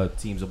lot of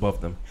teams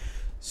above them.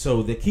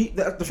 So they keep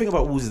the thing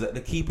about Wolves is that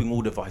they're keeping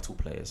all the vital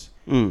players,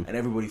 and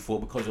everybody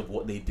thought because of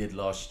what they did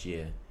last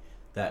year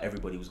that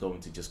everybody was going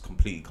to just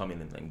completely come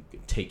in and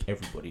take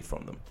everybody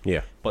from them.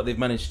 Yeah, but they've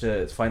managed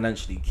to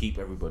financially keep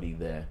everybody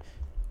there,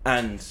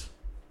 and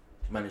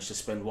managed to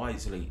spend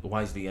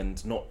wisely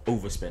and not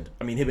overspend.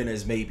 I mean,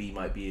 Jimenez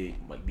might be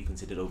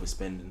considered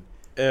overspending.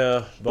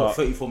 Yeah, but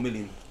 34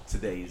 million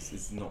today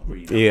is not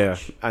really that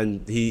much.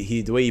 And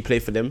he the way he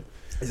played for them,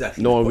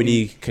 exactly. No one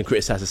really can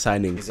criticize the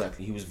signing.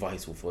 Exactly, he was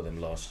vital for them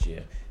last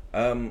year.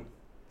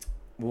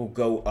 We'll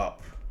go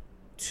up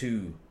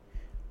to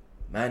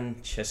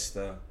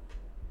Manchester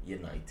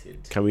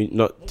United. Can we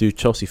not do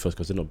Chelsea first,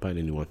 because they're not buying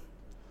anyone?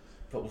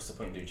 But what's the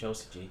point of doing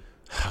Chelsea, G?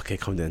 Okay,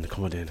 come on then.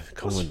 Come on then.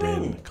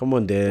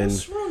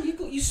 What's wrong?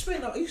 You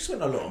spent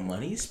a lot of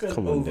money. You spent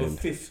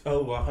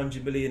over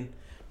 100 million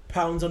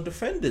pounds on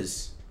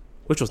defenders,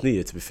 which was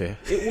needed, to be fair.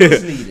 It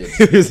was needed.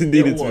 It was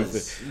needed. To be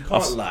fair. You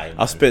can't lie. Man.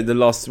 I've spent the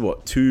last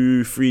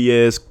 2-3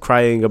 years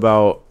crying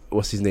about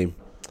what's his name,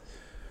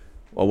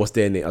 or what's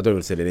their name. I don't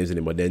want to say their names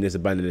anymore. Their name's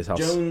abandoned this house.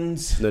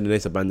 Jones. No, their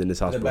name's abandoned this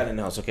house. Abandoned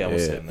house. Okay, I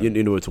was saying that. You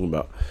know what we're talking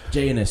about.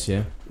 JNS,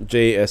 yeah.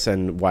 JS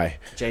and Y.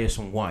 JS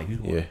and Y. Who's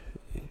Y? Yeah.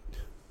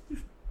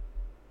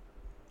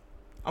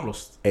 I'm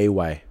lost.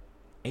 AY.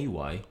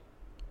 AY?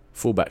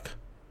 Fullback.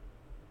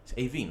 It's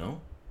AV,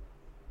 no?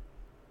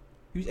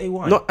 Who's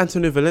AY? Not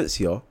Antonio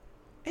Valencia.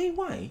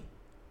 AY?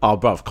 Oh,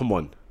 bruv, come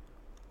on.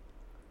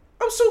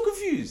 I'm so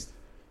confused.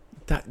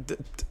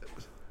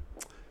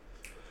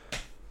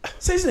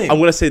 Say his name. I'm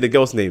going to say the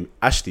girl's name.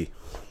 Ashley.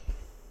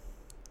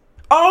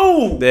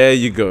 Oh! There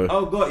you go.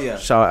 Oh, got ya.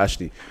 Shout out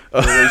Ashley.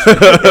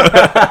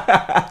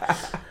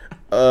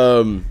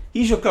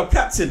 He's your club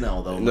captain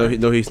now, though. No, man.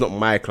 no, he's not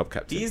my club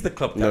captain. He is the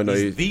club No, captain. no,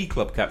 he's the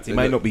club captain. He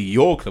no. might not be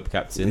your club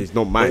captain. He's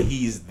not mine. But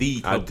he's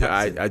the club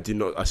captain. I do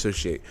not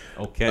associate.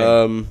 Okay.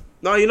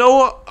 No, you know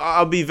what?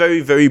 I'll be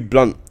very, very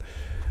blunt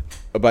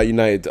about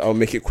United. I'll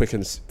make it quick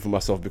and for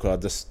myself because I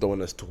just don't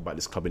want to talk about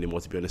this club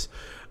anymore, to be honest.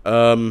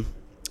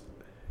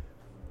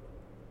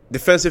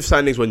 Defensive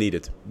signings were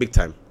needed, big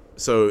time.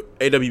 So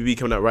AWB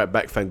coming out right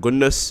back, thank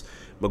goodness.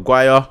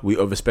 Maguire, we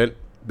overspent,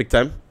 big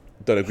time.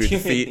 Don't agree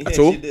with the fee at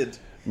all. Yes, you did.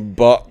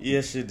 But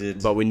Yes, you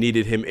did. we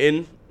needed him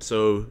in,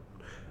 so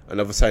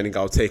another signing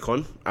I'll take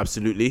on,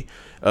 absolutely.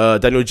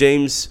 Daniel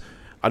James,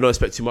 I don't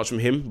expect too much from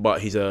him,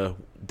 but he's a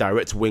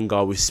direct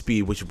winger with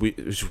speed, which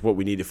is what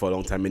we needed for a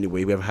long time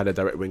anyway. We haven't had a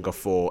direct winger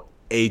for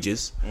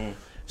ages.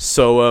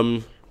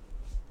 So,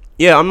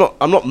 yeah, I'm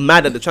not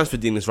mad at the transfer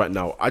dealings right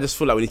now. I just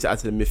feel like we need to add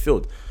to the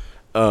midfield.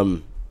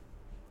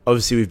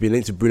 Obviously, we've been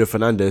linked to Bruno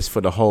Fernandes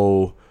for the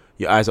whole,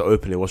 your eyes are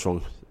opening, what's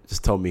wrong?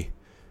 Just tell me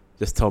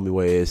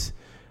what it is.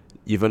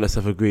 Juventus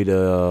have agreed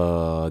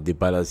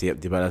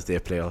Dybala's their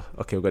player.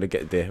 Okay, we're gonna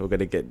get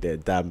there.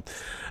 Damn.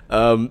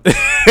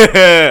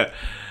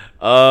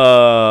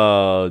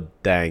 Oh,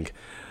 dang.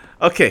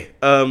 Okay,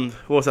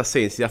 what was I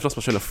saying? See, I've lost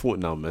my train of thought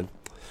now, man.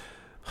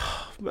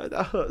 Man,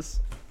 that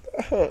hurts.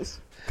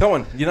 Come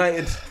on,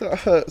 United. That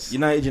hurts.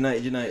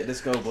 United.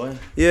 Let's go, boy.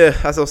 Yeah,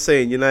 as I was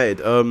saying, United.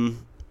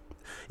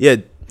 Yeah,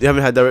 they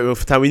haven't had direct run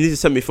for time. We need to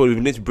send midfield. We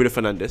need to Bruno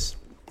Fernandes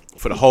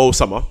for the whole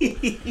summer.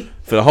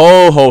 For the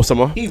whole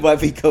summer. He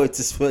might be going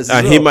to Spurs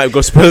And he might go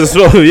Spurs as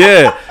well,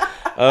 yeah.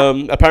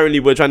 Apparently,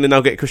 we're trying to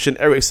now get Christian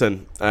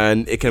Eriksen.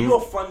 And it can...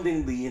 You're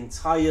funding the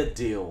entire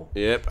deal.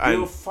 Yep. You're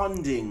And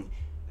funding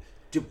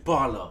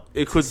Dybala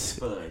it could, to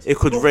Spurs. it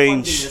could You're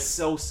range... funding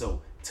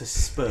Celso to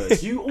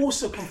Spurs. You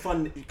also can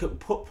fund,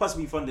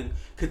 possibly funding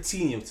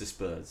Coutinho to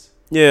Spurs.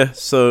 Yeah,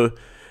 so...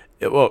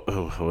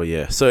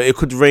 yeah. So it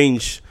could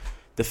range...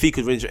 The fee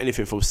could range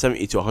anything from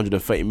 70 to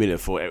 130 million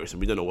for Eriksen.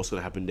 We don't know what's going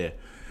to happen there.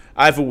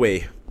 Either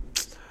way,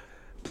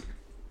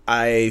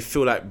 I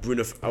feel like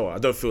I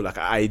don't feel like...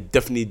 I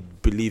definitely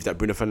believe that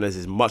Bruno Fernandes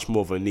is much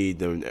more of a need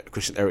than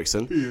Christian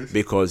Eriksen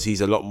because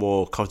he's a lot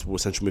more comfortable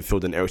central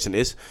midfield than Eriksen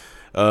is.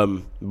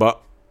 But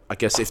I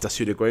guess if that's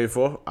who they're going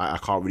for, I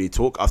can't really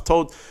talk. I've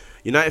told...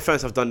 United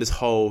fans have done this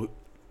whole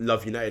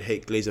love United,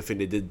 hate Glazer thing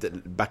they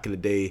did back in the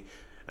day,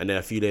 and then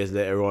a few days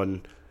later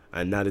on,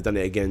 and now they've done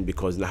it again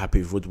because they're not happy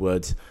with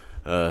Woodward.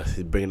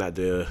 Bringing out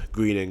the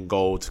green and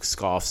gold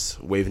scarves,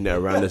 waving it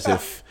around as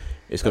if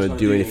it's going to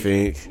do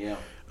anything. Yeah.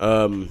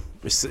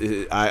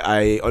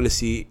 I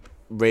honestly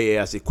rate it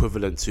as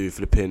equivalent to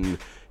flipping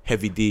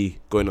Heavy D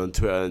going on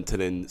Twitter and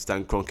telling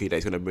Stan Kroenke that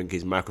he's going to bring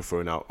his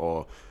microphone out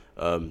or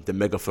the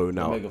megaphone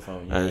out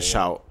and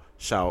shout,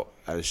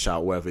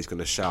 whatever he's going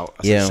to shout.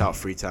 I said shout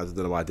 3 times. I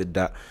don't know why I did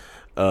that.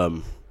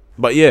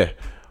 But yeah,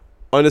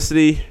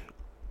 honestly,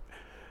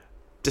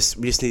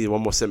 we just need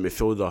one more centre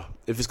midfielder.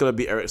 If it's going to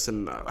be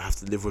Eriksen, I have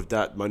to live with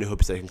that. My only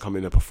hope is they can come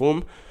in and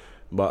perform.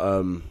 But,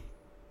 and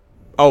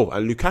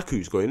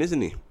Lukaku's going,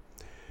 isn't he?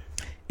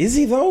 Is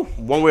he though?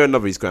 One way or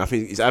another, he's going. I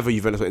think he's either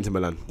Juventus or Inter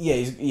Milan.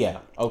 Yeah.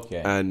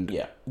 Okay. And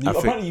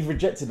apparently, you've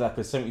rejected like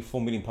a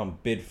 £74 million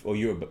bid or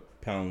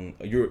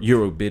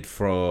euro bid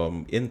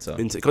from Inter.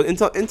 Because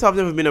Inter have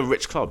never been a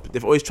rich club.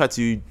 They've always tried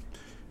to,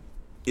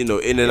 in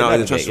and out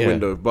of the transfer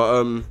window.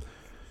 But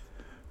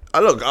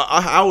look,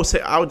 I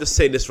would just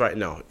say this right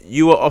now.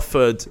 You were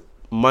offered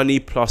money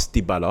plus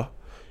Dybala.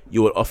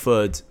 You were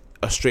offered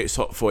a straight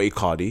swap for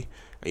Icardi,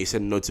 and you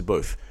said no to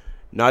both.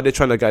 Now they're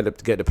trying to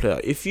get the player.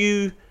 If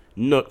you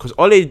not, because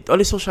Ole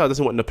Solskjaer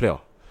doesn't want the player,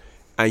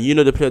 and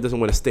the player doesn't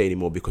want to stay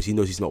anymore because he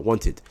knows he's not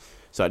wanted.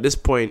 So at this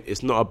point,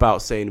 it's not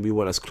about saying we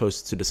want as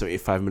close to the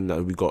 75 million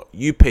that we got.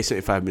 You pay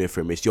 75 million for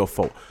him. It's your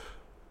fault.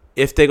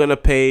 If they're gonna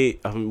pay,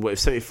 if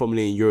 74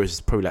 million euros is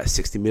probably like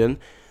 60 million.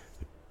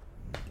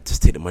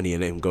 Just take the money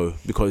and let him go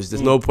because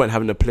there's no point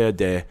having a player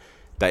there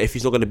that if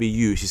he's not going to be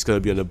used, he's going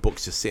to be on the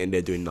books just sitting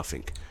there doing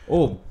nothing.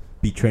 Or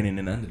be training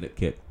in Anderlecht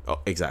kit. Oh,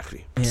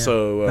 exactly. Yeah,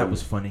 so that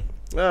was funny.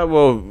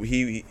 Well,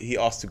 he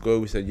asked to go.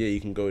 We said, yeah, you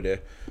can go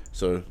there.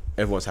 So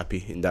everyone's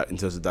happy in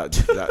terms of that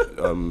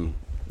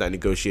that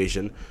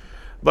negotiation.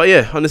 But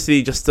yeah,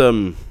 honestly, just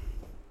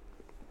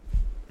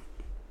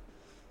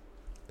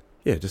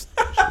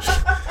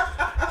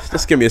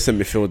just give me a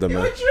centre midfielder,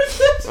 man.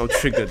 I'm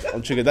triggered.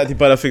 That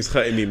Dybala thing's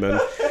hurting me, man.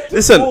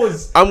 Listen,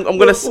 I know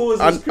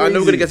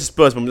we're gonna get to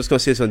Spurs, but I'm just gonna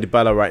say this on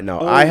Dybala right now.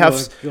 I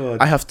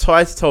have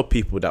tried to tell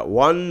people that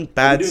one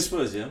bad. Are we doing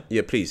Spurs, yeah?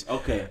 Yeah, please.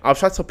 Okay. I've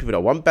tried to tell people that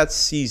one bad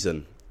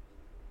season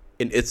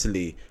in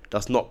Italy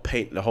does not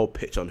paint the whole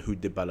picture on who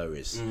Dybala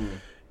is.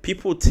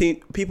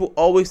 People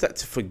always like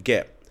to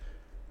forget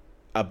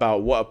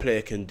about what a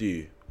player can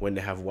do when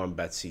they have one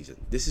bad season.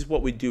 This is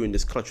what we do in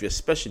this country,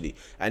 especially,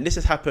 and this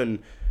has happened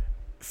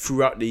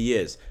throughout the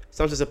years.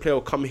 Sometimes a player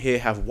will come here,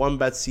 have one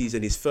bad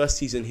season, his first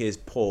season here is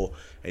poor,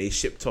 and he's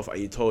shipped off, and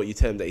you tell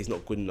him that he's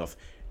not good enough.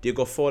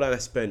 Diego Forlan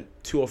has spent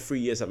 2 or 3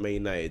 years at Man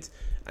United,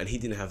 and he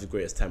didn't have the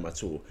greatest time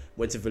at all.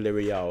 Went to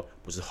Villarreal,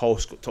 was the whole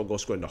top goal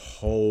scorer in the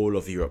whole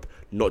of Europe,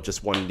 not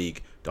just one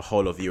league, the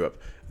whole of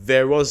Europe.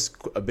 Vieira's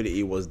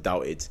ability was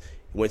doubted.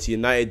 Went to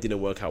United,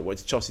 didn't work out. Went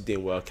to Chelsea,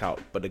 didn't work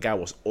out. But the guy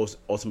was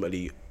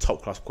ultimately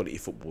top-class quality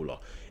footballer.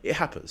 It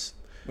happens.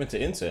 Went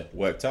to Inter,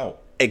 worked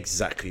out.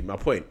 Exactly my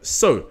point.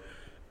 So,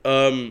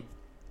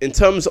 in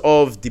terms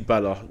of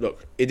Dybala,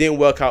 look, it didn't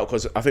work out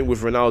because I think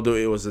with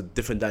Ronaldo, it was a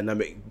different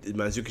dynamic.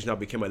 Mandzukic now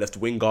became a left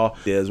winger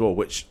there as well,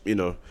 which, you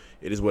know,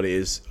 it is what it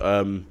is.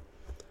 But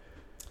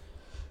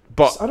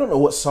I don't know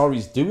what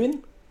Sarri's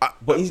doing,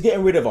 but he's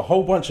getting rid of a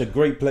whole bunch of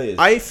great players.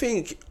 I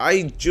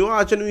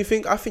genuinely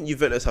think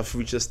Juventus have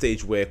reached a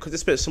stage where, because they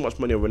spent so much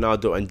money on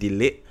Ronaldo and De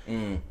Ligt,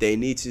 they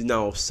need to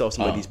now sell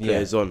some of these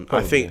players on.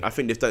 probably. I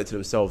think they've done it to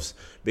themselves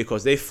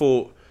because they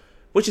thought,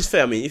 which is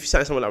fair. I mean, if you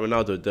sign someone like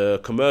Ronaldo, the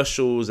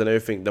commercials and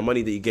everything, the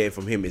money that you get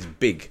from him is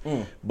big.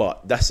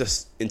 But that's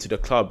just into the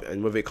club,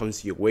 and whether it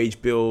comes to your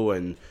wage bill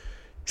and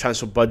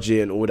transfer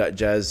budget and all that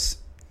jazz,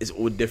 it's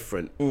all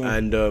different.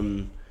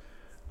 And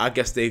I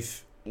guess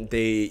Juventus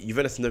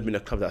have never been a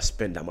club that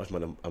spent that much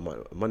money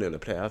on a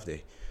player, have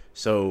they?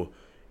 So,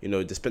 you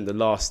know, they spent the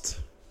last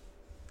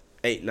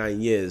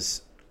 8-9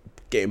 years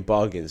getting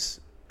bargains,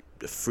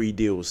 free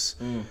deals.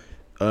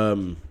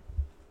 But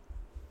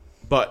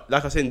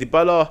like I said,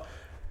 Dybala,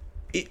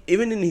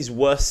 even in his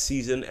worst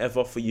season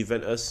ever for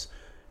Juventus,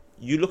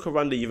 you look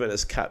around the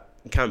Juventus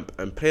camp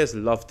and players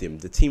loved him.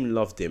 The team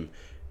loved him.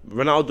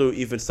 Ronaldo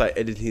even started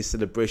editing his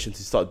celebration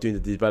to start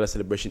doing the Dybala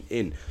celebration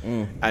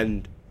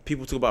and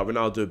people talk about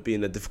Ronaldo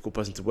being a difficult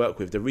person to work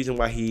with. The reason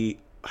why he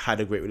had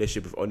a great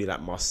relationship with only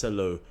like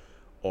Marcelo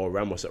or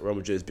Ramos at Real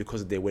Madrid is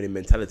because of their winning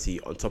mentality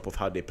on top of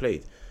how they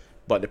played.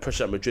 But the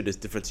pressure at Madrid is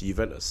different to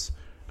Juventus.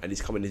 And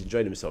he's coming and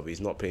enjoying himself.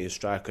 He's not playing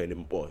striker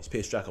anymore. He's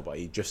playing striker, but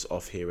he drifts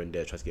off here and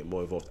there, tries to get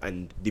more involved.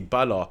 And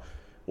Dybala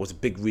was a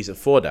big reason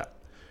for that.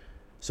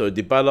 So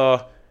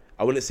Dybala,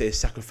 I wouldn't say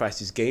sacrificed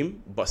his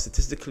game, but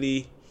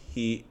statistically,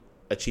 he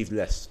achieved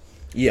less.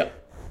 Yeah.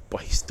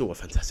 But he's still a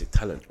fantastic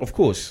talent. Of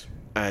course.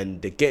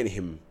 And they're getting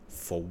him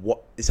for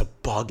what? It's a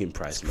bargain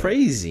price, man.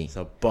 Crazy. It's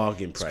a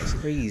bargain price.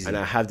 Crazy. And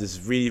I have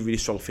this really, really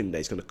strong feeling that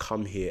he's going to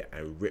come here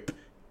and rip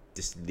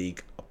this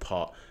league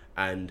apart.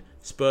 And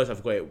Spurs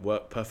have got it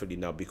work perfectly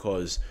now,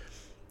 because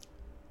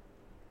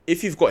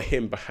if you've got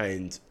him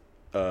behind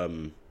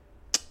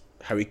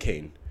Harry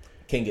Kane,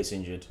 Kane gets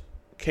injured.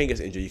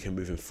 You can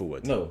move him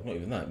forward. No, not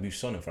even that. Move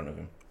Son in front of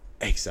him.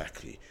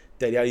 Exactly.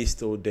 Dele Alli's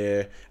still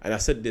there. And I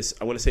said this,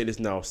 I want to say this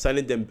now.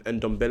 Signing them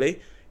and Ndombele,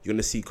 you're going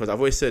to see, because I've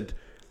always said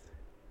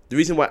the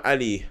reason why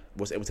Ali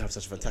was able to have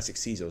such a fantastic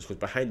season was because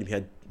behind him he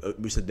had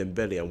Moussa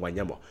Dembele and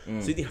Wanyama.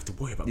 So you didn't have to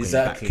worry about going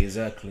back.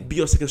 Exactly. Be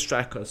your second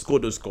striker, score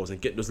those goals and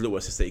get those little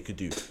assists that he could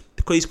do.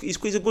 Because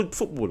he's a good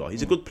footballer.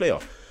 He's a good player.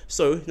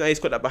 So now he's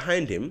got that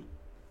behind him.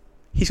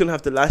 He's going to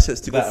have the license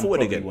to go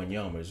forward again.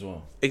 Wanyama as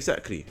well.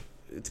 Exactly.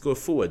 To go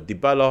forward.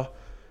 Dybala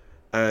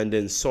and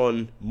then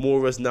Son.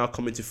 Moura's now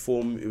coming to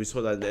form. We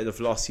saw that at the end of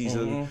last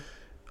season.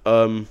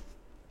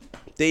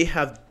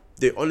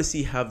 They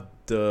honestly have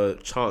the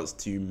chance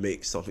to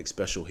make something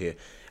special here.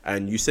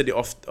 And you said it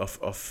off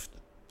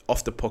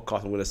the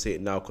podcast. I'm going to say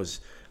it now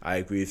because I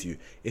agree with you.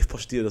 If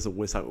Pochettino doesn't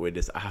win something with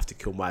this, I have to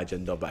kill my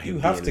agenda about him.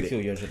 You have to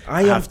kill your agenda.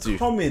 I have am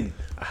coming.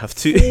 I have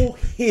to. For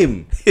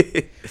him.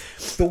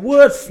 The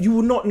word, you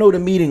will not know the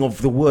meaning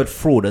of the word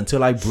fraud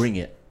until I bring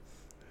it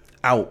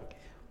out.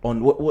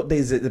 On what day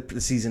is it,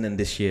 the season end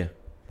this year?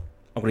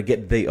 I'm going to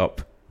get the date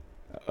up.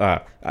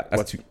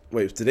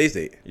 Wait, today's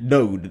date?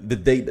 No, the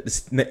date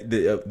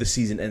that the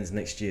season ends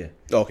next year.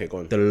 Okay, go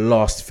on. The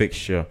last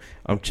fixture.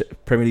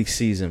 Premier League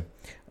season.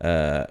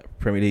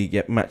 Premier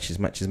League,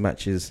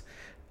 matches.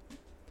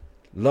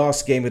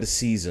 Last game of the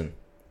season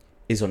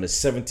is on the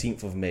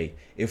 17th of May.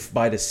 If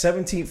by the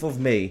 17th of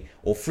May,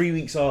 or 3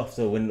 weeks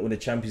after when the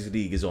Champions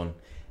League is on,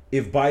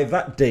 if by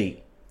that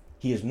date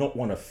he has not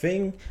won a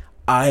thing,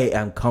 I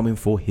am coming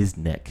for his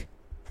neck.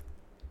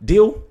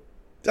 Deal?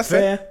 That's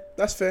fair.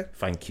 That's fair.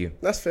 Thank you.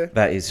 That's fair.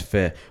 That is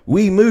fair.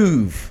 We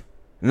move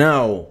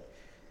now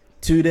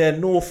to their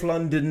North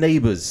London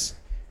neighbours,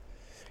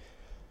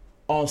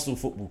 Arsenal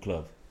Football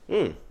Club.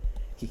 Oh,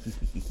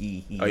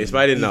 you're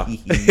smiling now.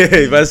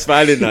 You're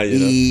smiling now,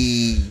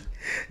 you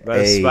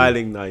know.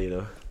 Smiling now, you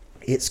know.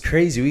 It's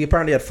crazy. We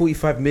apparently had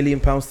 £45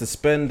 million to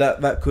spend.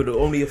 That could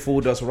only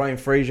afford us Ryan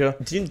Fraser.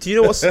 Do you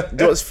know what's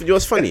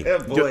funny? Yeah,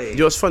 do you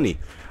know what's funny?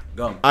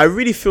 Go on. I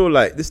really feel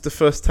like this is the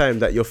first time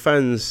that your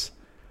fans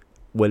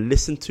were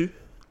listened to,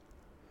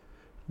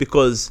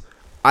 because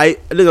hear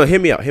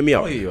me out. Hear you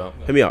out.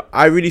 Hear me out.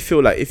 I really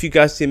feel like if you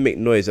guys didn't make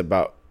noise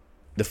about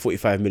the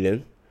 45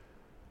 million,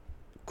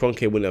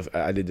 Kroenke wouldn't have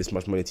added this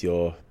much money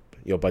to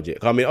your budget.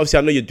 I mean, obviously,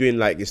 I know you're doing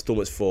like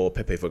installments for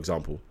Pepe, for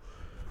example,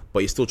 but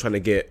you're still trying to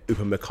get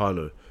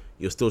Upamecano.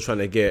 You're still trying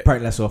to get.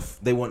 Apparently, that's off.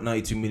 They want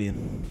 92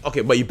 million.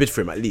 Okay, but you bid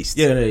for him at least.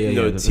 Yeah. You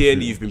know,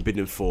 Tierney, you've been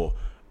bidding for.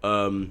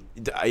 I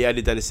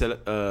added Dani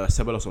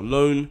Ceballos on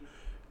loan.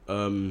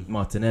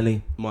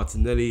 Martinelli.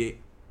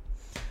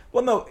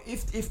 Well, no.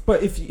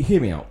 If you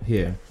hear me out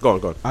here, Go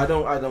on. I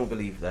don't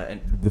believe that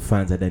and the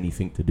fans had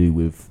anything to do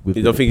with.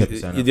 You don't think the Pep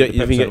sign-up. you The think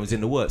Pep sign-up it- was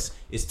in the works?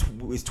 It's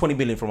 20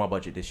 million from our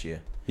budget this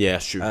year. Yeah,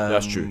 that's true.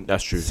 That's true.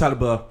 That's true.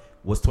 Saliba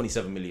was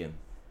 27 million,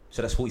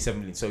 so that's 47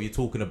 million. So you're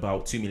talking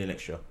about 2 million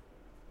extra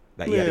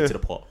that he added to the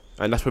pot.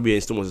 And that's probably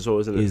installments as well,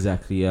 isn't it?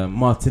 Exactly.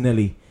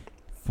 Martinelli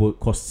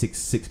cost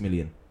 6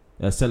 million.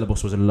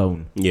 Celebos was a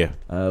loan. Yeah.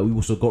 We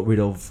also got rid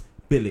of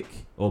Bilic,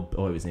 or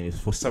whatever his name is,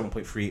 for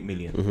 7.38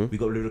 million. Mhm. We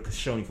got rid of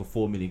Koscielny for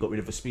 4 million. Got rid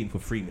of Vespin for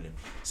 3 million.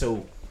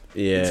 So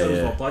Yeah. in terms of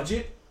Yeah. our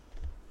budget,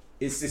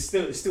 it's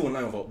still in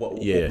line with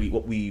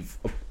what we've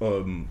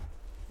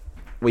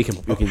We can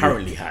do.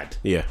 apparently had.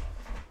 Yeah.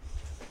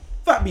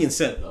 That being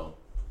said, though,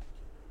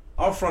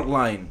 our front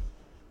line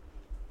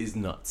is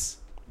nuts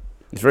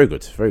It's very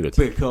good. Very good.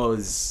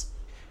 because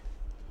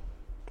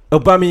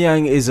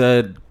Aubameyang is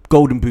a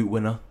Golden Boot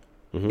winner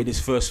in his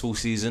first full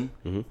season.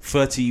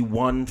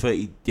 31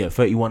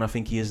 I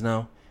think he is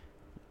now.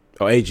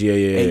 Oh, age. Yeah.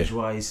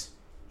 Age-wise,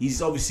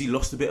 he's obviously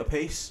lost a bit of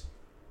pace.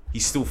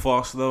 He's still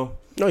fast though,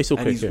 No, he's still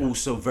and quick. he's Yeah.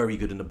 also very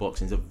good in the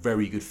box. He's a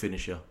very good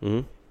finisher.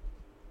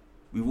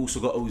 We've also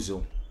got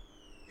Ozil,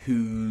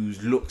 who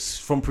looks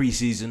from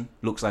pre-season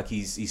looks like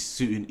he's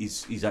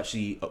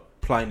actually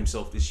applying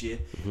himself this year.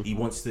 He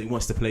wants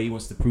to play. He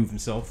wants to prove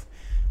himself,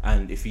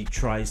 and if he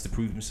tries to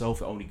prove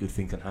himself, only good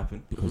thing can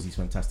happen because he's a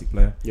fantastic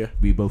player. Yeah.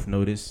 We both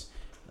know this.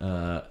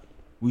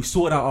 We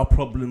sorted out our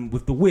problem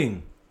with the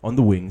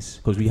wings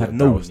because we had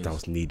no wingers. That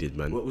was needed,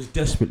 man. What was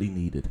desperately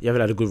needed. You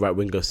haven't had a good right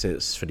winger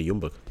since Freddie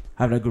Ljungberg.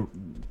 Having a good.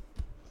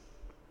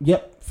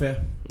 Yep,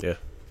 fair. Yeah.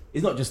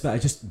 It's not just that;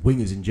 it's just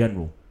wingers in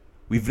general.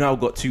 We've now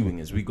got two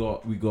wingers. We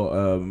got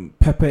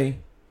Pepe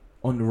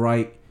on the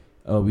right.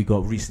 We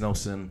got Reece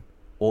Nelson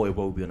or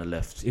Iwobi on the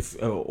left.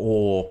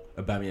 Or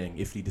Aubameyang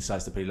if he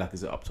decides to play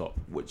Lacazette up top,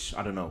 which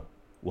I don't know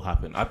will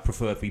happen. I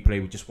prefer if we play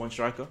with just one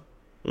striker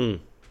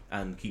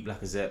and keep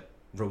Lacazette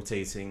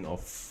rotating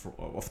off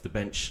the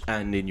bench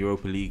and in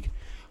Europa League.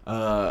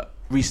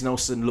 Reece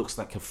Nelson looks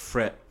like a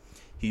threat.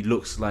 He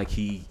looks like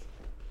he's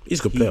a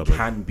good player, man.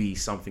 can be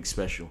something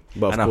special.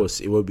 But And of course,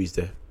 Iwobi's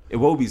there.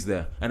 Iwobi's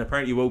there, and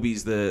apparently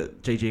Iwobi's the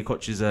JJ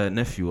Koch's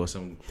nephew or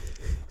some.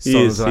 He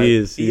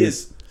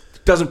is.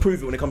 Doesn't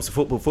prove it when it comes to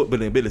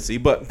footballing ability,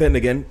 but then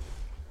again,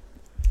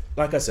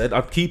 like I said,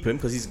 I'd keep him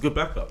because he's a good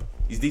backup.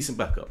 He's decent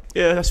backup.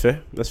 Yeah, that's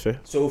fair. That's fair.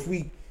 So if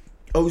we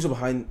Ozil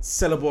behind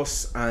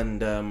Celebos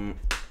and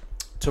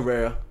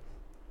Torreira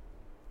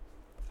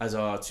as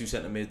our two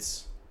centre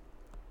mids,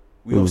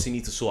 we obviously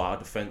need to sort out our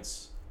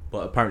defence.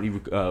 But apparently we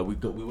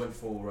went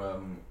for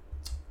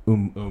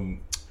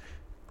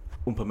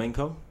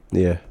Upamenko.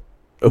 Yeah.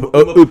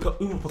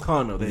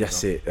 Upamecano.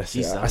 That's it. That's it.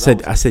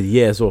 Jeez, I said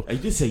yeah as well. You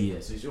did say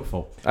yes, so it's your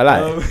fault. I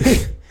like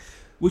it.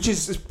 Which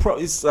is we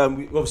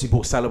obviously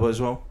bought Saliba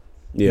as well.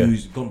 Yeah.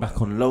 Who's gone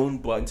back on loan,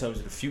 but in terms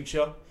of the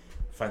future,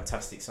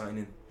 fantastic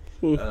signing.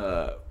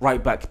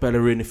 Right back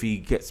Bellerin, if he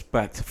gets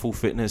back to full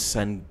fitness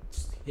and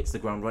hits the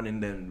ground running,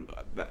 then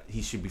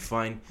he should be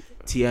fine.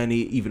 Tierney,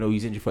 even though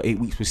he's injured for 8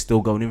 weeks, we're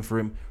still going in for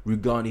him.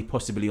 Rugani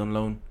possibly on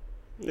loan.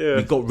 Yeah.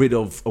 We got rid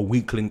of a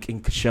weak link in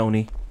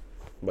Koscielny.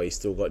 But he's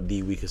still got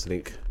the weakest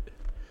link.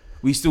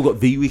 We still got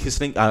the weakest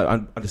link.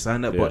 I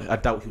understand that, Yeah. but I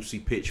doubt he'll see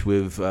pitch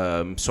with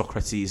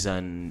Socrates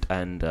and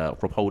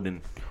Rob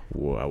Holding.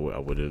 Well, I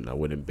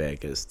wouldn't bet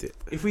against it.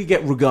 If we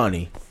get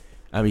Rugani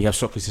and we have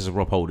Socrates and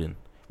Rob Holding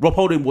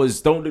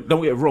was don't get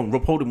it wrong.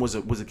 Rob Holding was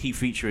a key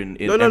feature in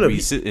every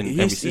system.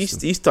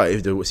 He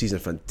started the season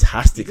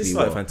fantastically. He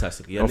started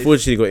fantastically. And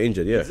Unfortunately, he got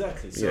injured. Yeah.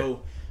 Exactly.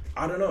 So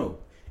I don't know.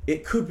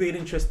 It could be an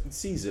interesting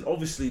season.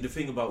 Obviously, the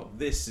thing about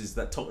this is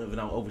that Tottenham have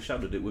now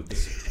overshadowed it with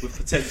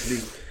potentially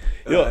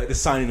the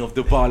signing of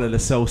Dybala, Lo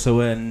Celso,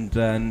 and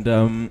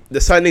The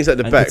signings at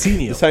the and back.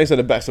 Coutinho. The signings at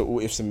the back are all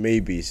ifs and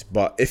maybes.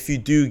 But if you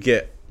do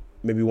get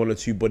maybe one or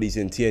two bodies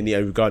in Tierney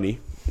and Rugani,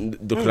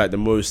 look like the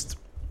most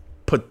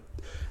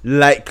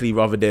likely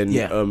rather than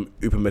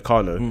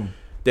Upamecano,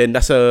 then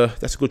that's a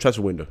good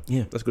transfer window.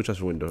 Yeah. That's a good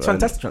transfer window. It's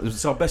fantastic transfer.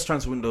 It's our best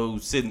transfer window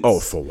since.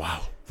 For a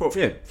while. I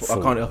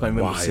can't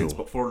remember while. since,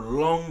 but for a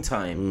long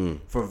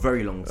time, for a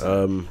very long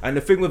time. And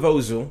the thing with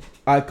Ozil,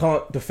 I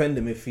can't defend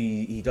him if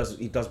he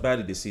does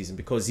badly this season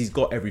because he's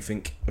got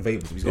everything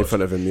available. He's got In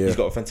front of him, yeah. He's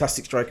got a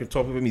fantastic striker on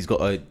top of him. He's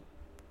got a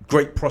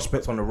great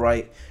prospect on the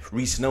right.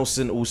 Reece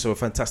Nelson also a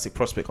fantastic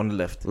prospect on the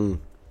left.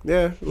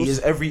 Yeah. He has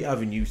every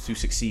avenue to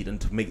succeed and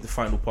to make the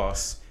final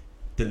pass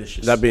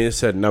delicious. That being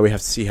said, now we have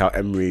to see how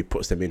Emery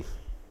puts them in.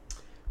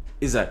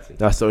 Exactly.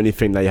 That's the only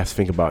thing that you have to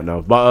think about now.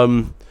 But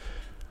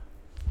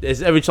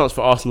there's every chance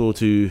for Arsenal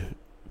to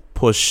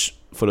push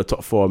for the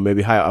top four,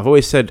 maybe higher. I've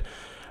always said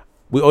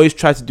we always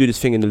try to do this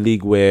thing in the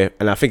league where,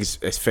 and I think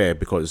it's fair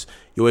because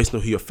you always know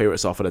who your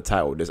favourites are for the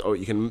title.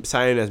 You can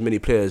sign as many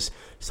players.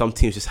 Some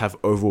teams just have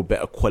overall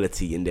better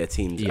quality in their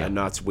teams and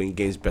know how to win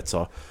games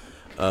better.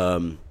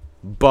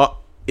 But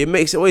it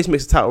always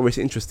makes the title race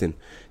interesting.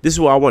 This is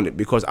what I wanted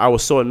because I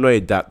was so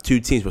annoyed that two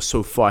teams were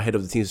so far ahead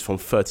of the teams from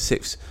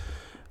 36.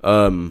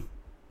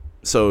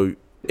 So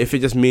if it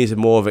just means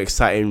more of an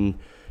exciting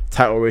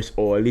title race,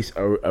 or at least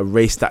a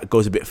race that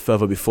goes a bit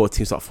further before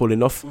teams start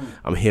falling off,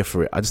 I'm here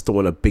for it. I just don't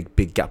want a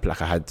big gap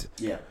like I had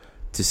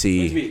to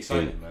see. It's be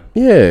exciting, man.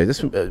 Yeah,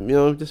 just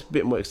just a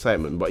bit more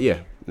excitement. But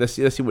yeah, let's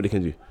see what they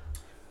can do.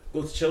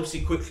 Go to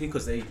Chelsea quickly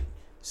because they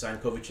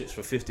signed Kovacic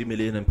for 50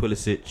 million and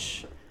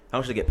Pulisic. How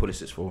much did they get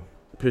Pulisic for?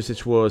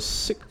 Pulisic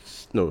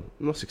was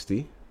not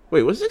 60.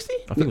 Wait, was it 60?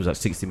 I think it was like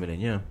 60 million.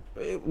 Yeah.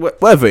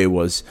 Whatever it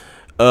was.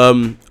 I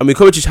mean,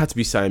 Kovacic had to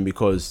be signed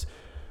because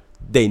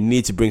they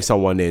need to bring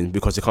someone in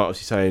because they can't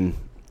obviously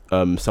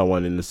sign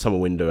someone in the summer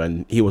window,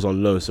 and he was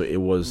on loan, so it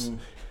was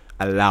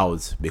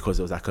allowed because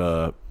it was like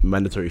a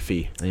mandatory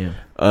fee. Yeah.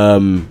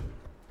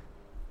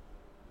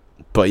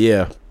 But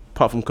yeah,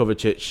 apart from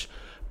Kovacic,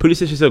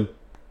 Pulisic is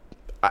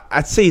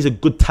I'd say he's a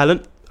good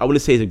talent. I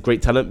wouldn't say he's a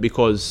great talent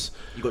because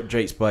You got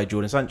drapes by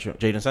Jadon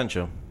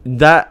Sancho.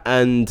 that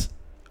and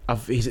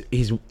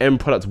his end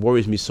product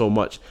worries me so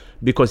much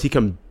because he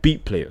can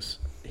beat players.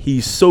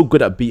 He's so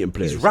good at beating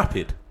players. He's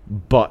rapid.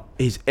 But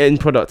his end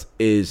product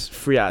is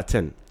 3 out of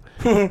 10.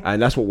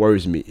 And that's what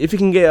worries me. If he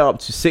can get up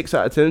to 6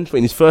 out of 10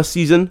 in his first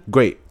season,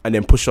 great, and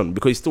then push on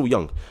because he's still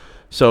young.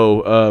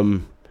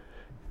 So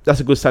that's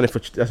a good signing for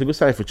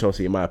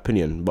Chelsea in my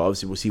opinion. But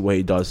obviously we'll see what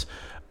he does.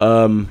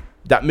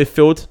 That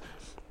midfield,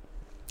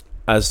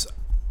 as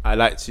I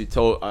like to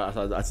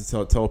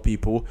tell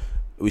people,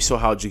 we saw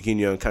how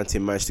Jorginho and Kante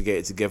managed to get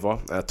it together.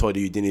 And I told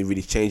you didn't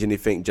really change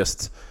anything,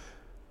 just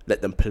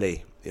let them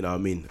play. You know what I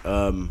mean?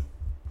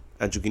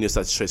 And Jorginho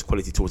started to show his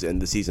quality towards the end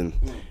of the season.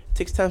 It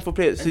takes time for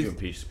players.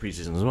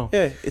 Pre-season as well.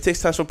 Yeah, it takes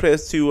time for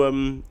players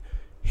to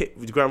hit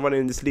the ground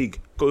running in this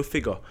league. Go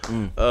figure.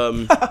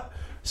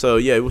 So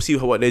yeah, we'll see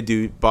what they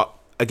do. But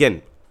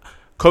again,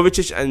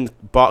 Kovacic and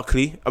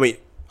Barkley. I mean,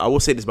 I will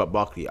say this about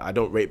Barkley. I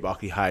don't rate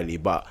Barkley highly,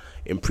 but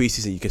in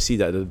pre-season you can see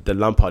that the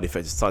Lampard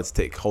effect is starting to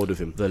take hold of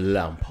him. The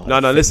Lampard. No,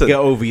 listen. Get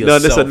over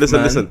yourself,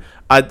 Listen.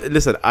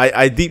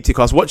 I deeped it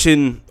because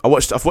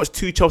I've watched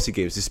 2 Chelsea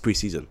games this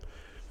pre-season.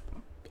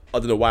 I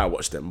don't know why I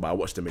watched them, but I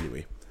watched them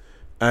anyway.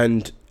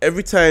 And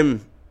every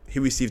time he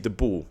received the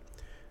ball,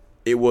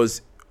 it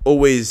was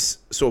always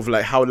sort of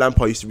like how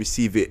Lampard used to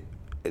receive it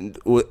in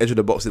the edge of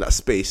the box in that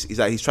space.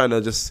 He's trying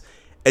to just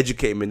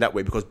educate him in that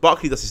way because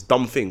Barkley does this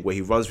dumb thing where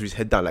he runs with his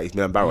head down like he's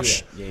Milan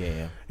Baros.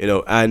 Yeah. You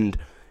know, and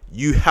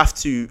you have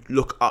to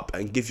look up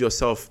and give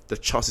yourself the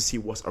chance to see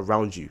what's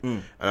around you.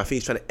 And I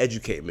think he's trying to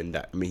educate him in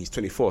that. I mean, he's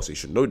 24, so he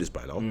should know this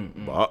by now.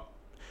 But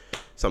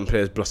some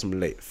players blossom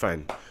late.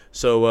 Fine.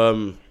 So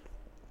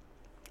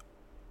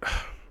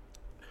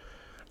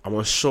I'm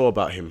unsure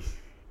about him.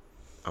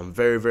 I'm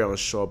very, very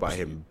unsure about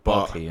him. But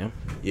Barkley,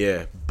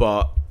 yeah.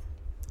 But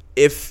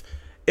if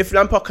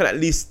Lampard can at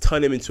least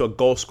turn him into a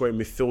goal-scoring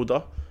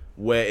midfielder,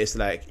 where it's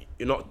like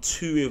you're not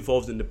too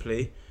involved in the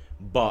play,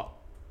 but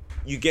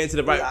you get into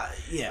the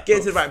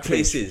right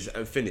places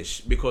and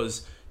finish,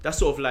 because that's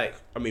sort of like,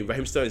 I mean,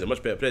 Raheem Sterling's a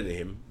much better player than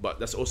him, but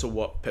that's also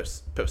what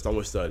Pep's done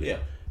with Sterling. Yeah.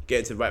 Get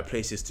into the right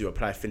places to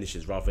apply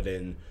finishes rather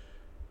than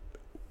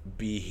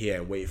be here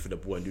and wait for the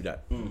ball and do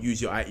that.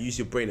 Use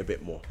your brain a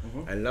bit more.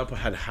 And Lampard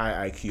had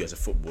high IQ as a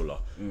footballer,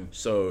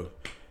 so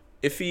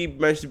if he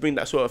managed to bring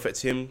that sort of effect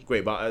to him,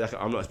 great. But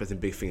I'm not expecting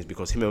big things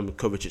because him and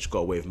Kovacic got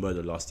away with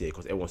murder last year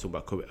because everyone's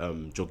talking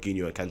about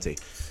Jorginho and Kante.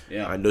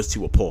 Yeah. And those two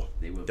were poor.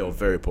 They were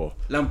very poor.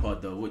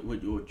 Lampard, though,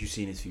 what do you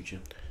see in his future?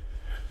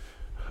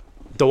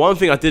 The one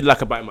thing I did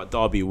like about him at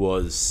Derby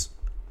was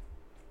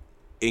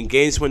in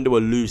games when they were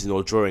losing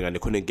or drawing and they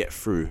couldn't get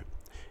through,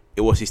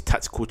 it was his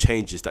tactical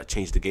changes that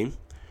changed the game.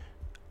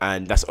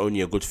 And that's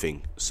only a good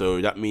thing. So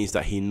that means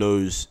that he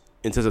knows,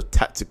 in terms of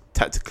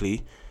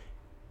tactically,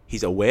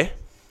 he's aware.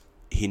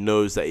 He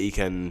knows that he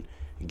can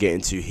get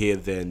into here,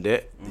 there, and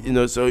there. You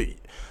know, so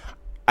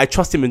I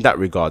trust him in that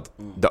regard.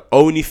 The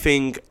only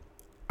thing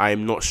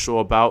I'm not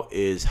sure about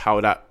is how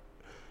that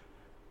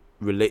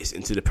relates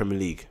into the Premier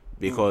League.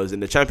 Because in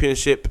the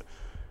Championship,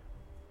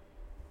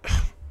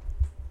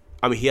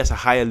 I mean, he has a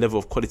higher level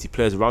of quality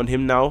players around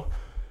him now,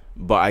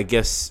 but I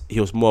guess he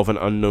was more of an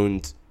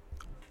unknown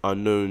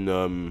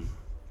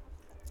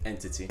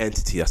Entity.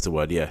 That's the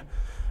word, yeah.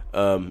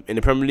 In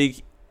the Premier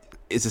League,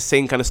 it's the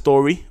same kind of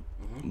story,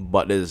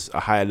 but there's a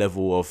higher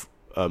level of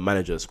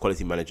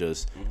quality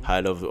managers,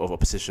 higher level of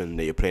opposition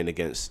that you're playing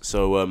against.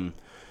 So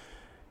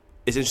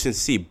it's interesting to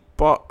see,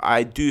 but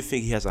I do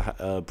think he has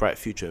a bright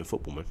future in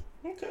football, man.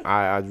 Okay.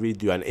 I really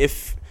do. And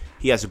if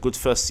he has a good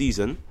first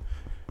season,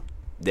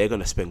 they're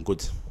going to spend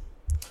good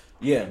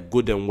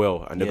and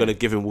well, and they're going to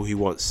give him what he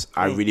wants.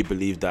 I really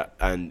believe that,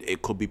 and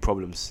it could be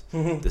problems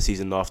the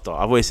season after.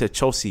 I've always said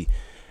Chelsea,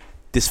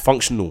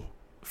 dysfunctional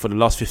for the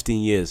last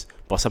 15 years,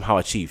 but somehow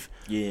achieve.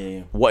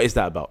 Yeah. What is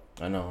that about?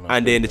 I know.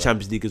 And they're in the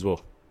Champions League as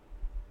well.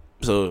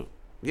 So,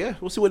 yeah,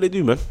 we'll see what they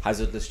do, man.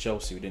 Hazardless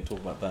Chelsea, we didn't talk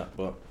about that,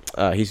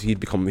 but he's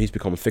become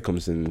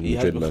Thickums in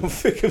Madrid, man.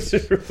 Thickums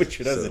in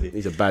Madrid, hasn't he?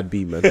 He's a bad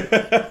B, man.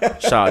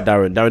 Shout out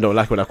Darren. Darren don't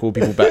like when I call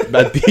people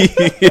bad B.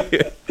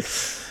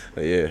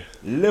 Yeah.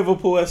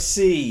 Liverpool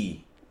FC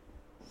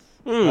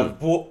have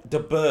bought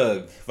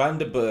Van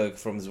der Berg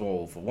from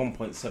Zwolle for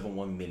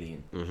 1.71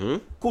 million.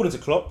 According to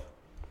Klopp,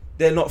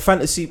 They're not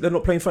fantasy. They're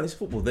not playing fantasy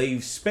football.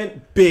 They've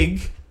spent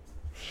big,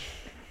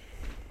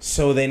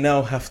 so they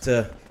now have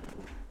to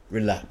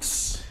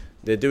relax.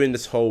 They're doing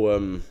this whole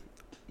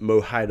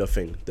Mo Hyder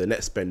thing, the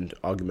net spend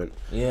argument.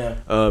 Yeah.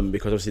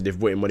 Because obviously they've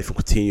brought in money for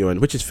Coutinho, and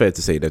which is fair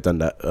to say they've done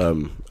that.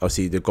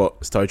 Obviously they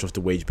got Sturridge off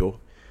the wage bill.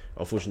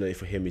 Unfortunately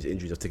for him, his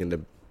injuries have taken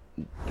the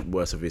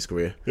worst of his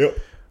career. Yep.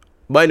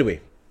 But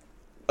anyway,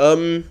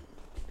 a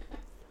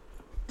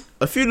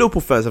few Liverpool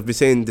fans have been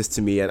saying this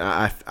to me, and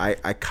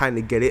I kind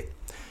of get it.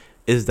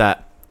 Is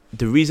that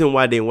the reason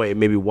why they wanted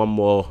maybe one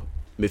more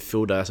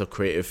midfielder as a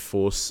creative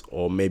force,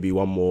 or maybe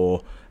one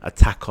more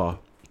attacker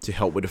to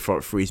help with the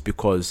front three, is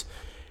because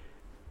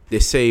they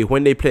say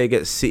when they play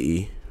against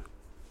City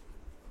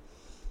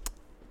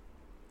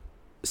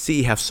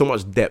have so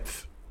much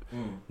depth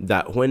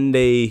that when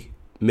they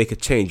make a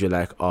change, you're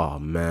like, oh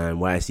man,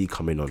 why is he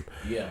coming on?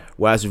 Yeah.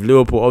 Whereas with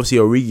Liverpool, obviously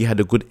Origi had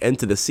a good end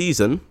to the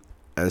season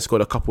and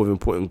scored a couple of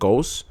important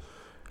goals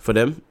for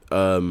them,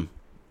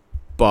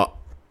 but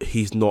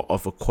he's not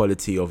of a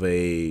quality of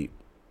a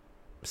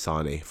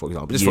Sane, for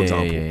example. For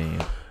example.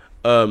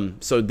 Yeah.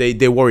 So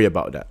they worry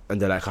about that,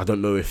 and they're like, I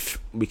don't know if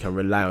we can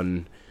rely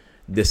on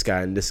this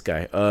guy and this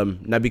guy.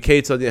 Naby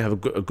Keita didn't have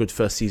a good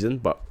first season,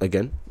 but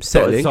again,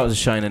 settling. Started to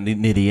shine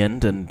near the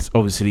end, and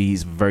obviously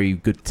he's very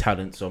good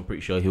talent, so I'm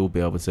pretty sure he'll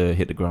be able to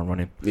hit the ground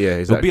running. Yeah,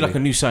 exactly. It'll be like a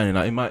new signing.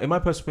 Like in my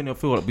personal opinion, I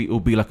feel like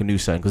it'll be like a new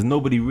signing because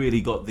nobody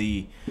really got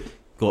the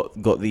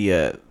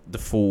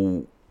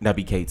full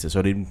Naby Keita, so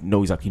I didn't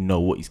know exactly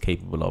what he's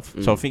capable of.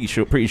 So I think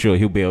pretty sure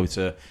he'll be able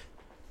to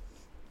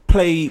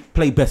play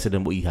better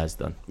than what he has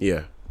done.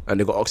 Yeah, and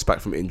they got Ox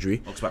back from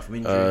injury.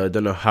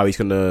 Don't know how he's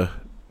gonna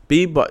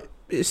be, but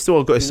it's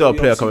still a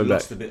player coming back.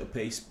 Lost a bit of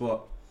pace,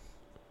 but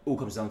all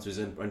comes down to his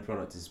end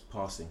product is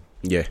passing.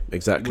 Yeah,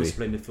 exactly. He wants to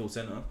play midfield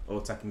centre or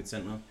attacking mid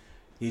centre.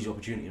 Here's your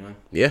opportunity, man.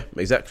 Yeah,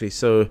 exactly.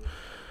 So,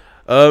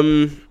 I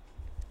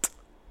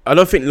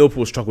don't think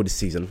Liverpool will struggle this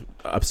season.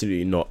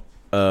 Absolutely not.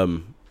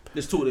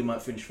 There's talk they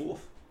might finish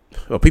fourth.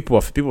 Well, people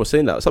are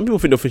saying that. Some people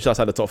think they'll finish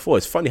outside the top four.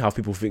 It's funny how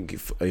people think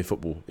in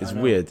football. It's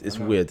weird. It's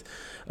weird.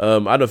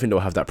 I don't think they'll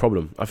have that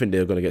problem. I think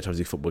they're going to get Champions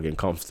League football again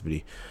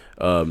comfortably.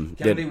 Can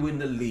they win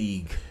the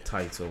league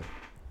title?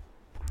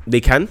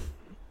 They can.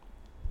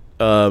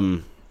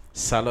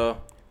 Salah,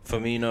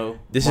 Firmino,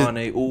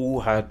 Mane all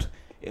had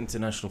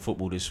international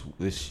football this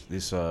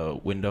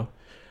window,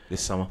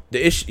 this summer.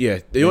 The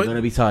issue, they're going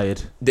to be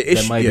tired.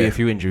 There might be a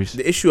few injuries.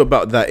 The issue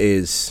about that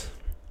is,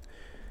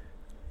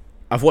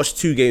 I've watched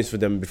 2 games for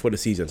them before the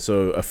season.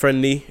 So a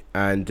friendly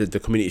and the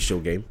Community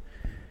Shield game.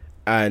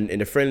 And in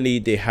the friendly,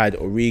 they had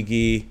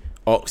Origi,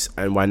 Ox,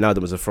 and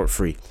Wijnaldum as a front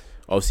three.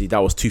 Obviously, that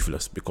was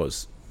toothless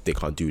because they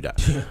can't do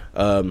that.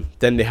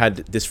 Then they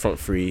had this front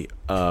three,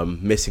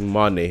 missing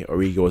Mane.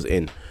 Origi was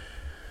in.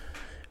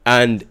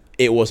 And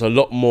it was a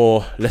lot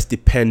more, let's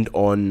depend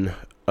on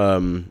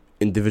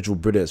individual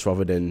brilliance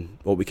rather than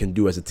what we can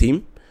do as a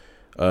team.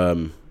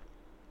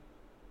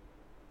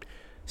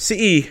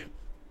 City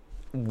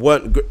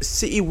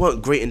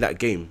weren't great in that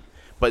game,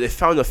 but they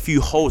found a few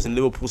holes in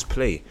Liverpool's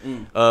play.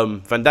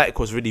 Van Dijk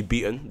was really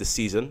beaten this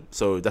season,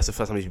 so that's the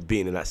first time he's been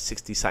beaten in like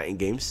 60 sighting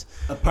games.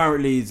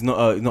 Apparently, it's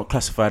not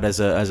classified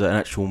as an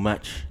actual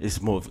match. It's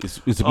more of a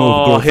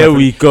Oh, here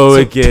we go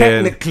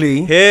again.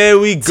 Technically, again.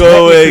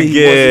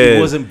 He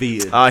wasn't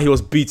beaten. He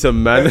was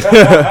beaten, man.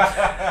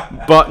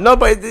 but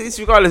it's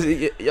regardless.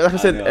 Like I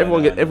said,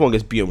 everyone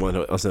gets beaten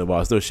once in a while.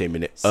 There's no shame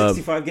in it.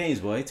 65 games,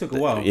 boy. It took a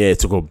while. Yeah, it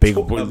took a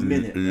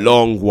minute,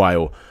 long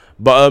while.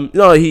 But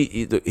no,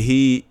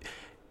 he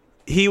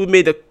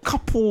made a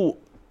couple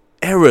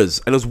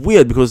errors, and it was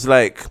weird because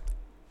like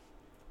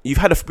you've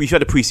had a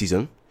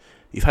preseason,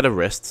 you've had a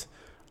rest.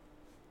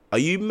 Are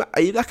you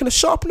lacking a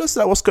sharpness?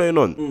 Like what's going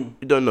on?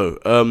 You don't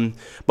know.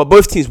 But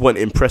both teams weren't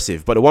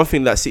impressive. But the one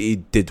thing that City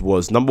did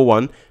was, number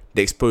one,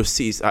 they exposed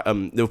City's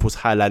Liverpool's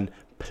Highland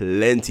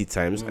plenty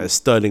times, and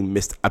Sterling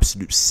missed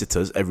absolute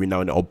sitters every now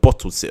and then, or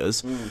bottled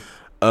sitters.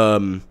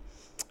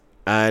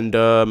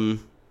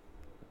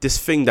 This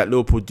thing that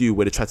Liverpool do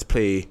where they try to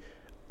play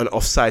an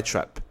offside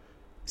trap,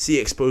 City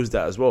exposed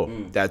that as well.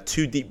 They had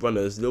 2 deep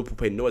runners. Liverpool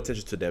paid no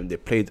attention to them. They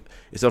played,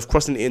 instead of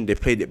crossing it in, they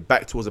played it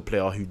back towards a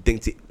player who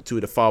dinked it to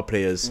the far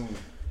players,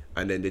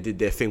 and then they did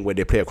their thing where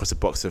they play across the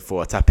box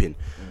for a tap-in.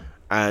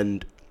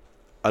 And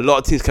a lot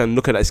of teams can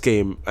look at this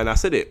game, and I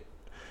said it.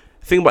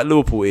 The thing about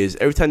Liverpool is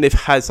every time they've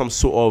had some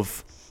sort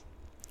of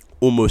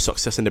almost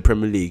success in the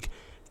Premier League,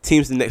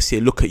 teams the next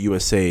year look at you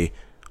and say,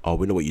 oh,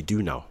 we know what you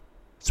do now,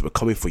 so we're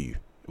coming for you.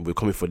 We're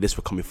coming for this,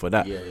 we're coming for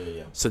that.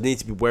 Yeah. So they need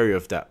to be wary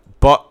of that.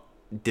 But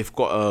they've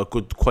got a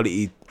good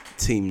quality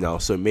team now,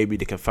 so maybe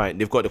they've got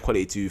the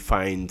quality to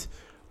find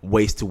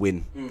ways to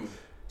win.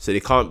 So they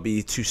can't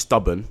be too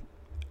stubborn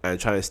and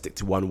try to stick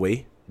to one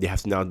way. They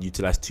have to now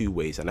utilize 2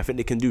 ways, and I think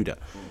they can do that.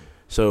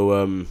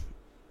 So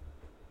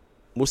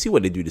we'll see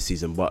what they do this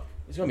season, but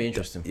it's gonna be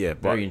interesting. Yeah,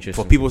 very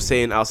interesting. For people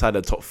saying outside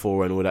the top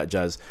 4 and all that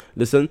jazz,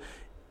 listen.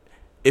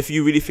 If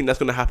you really think that's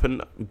going to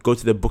happen, go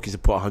to the bookies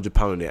and put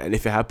 £100 on it. And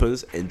if it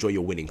happens, enjoy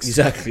your winnings.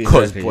 Exactly.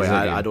 Because,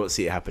 I don't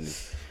see it happening.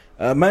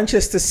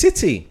 Manchester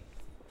City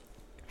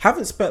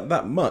haven't spent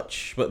that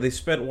much, but they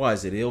spent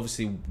wisely. They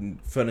obviously,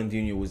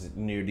 Fernandinho was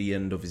near the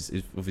end of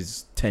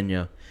his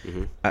tenure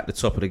at the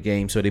top of the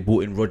game, so they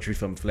brought in Rodri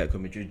from Atletico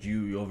Madrid.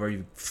 You're a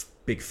very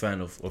big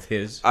fan of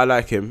his. I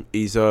like him.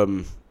 He's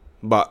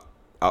but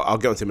I'll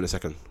get onto him in a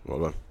second. Well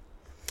done.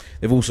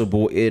 They've also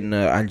brought in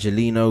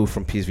Angelino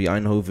from PSV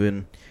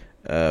Eindhoven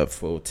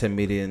for 10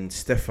 million.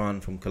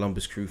 Stefan from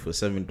Columbus Crew for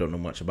 7 million. Don't know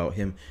much about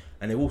him.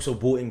 And they've also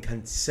brought in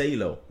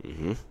Cancelo,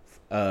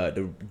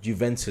 the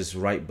Juventus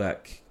right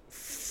back,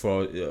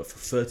 for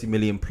 30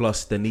 million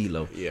plus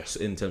Danilo. Yes.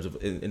 In terms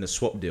of in a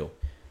swap deal.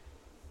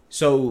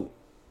 So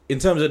in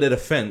terms of their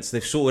defense,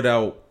 they've sorted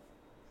out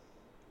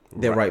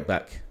their right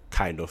back,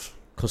 Kind of.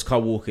 because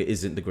Kyle Walker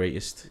isn't the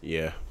greatest,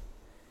 Yeah.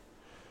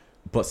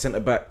 but centre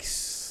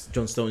backs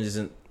John Stones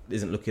isn't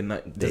looking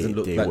that doesn't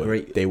look that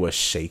great. They were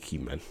shaky,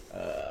 man.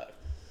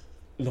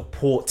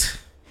 Laporte.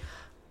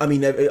 I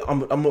mean, I'm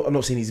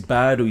not saying he's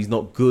bad or he's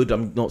not good.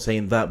 I'm not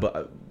saying that,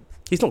 but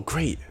He's not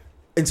great.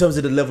 in terms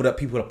of the level that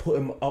people are put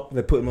him up,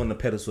 they put him on the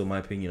pedestal. In my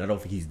opinion, I don't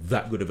think he's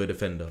that good of a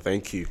defender.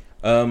 Thank you.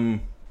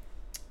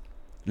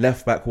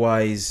 Left back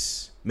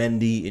wise,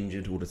 Mendy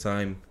injured all the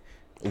time.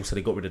 Also,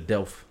 they got rid of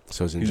Delph,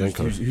 So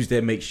Zinchenko. who's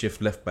their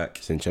makeshift left back.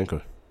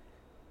 Zinchenko.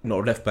 Not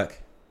a left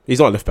back, He's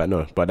not a left back,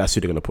 no, but that's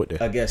who they're gonna put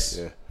there. I guess.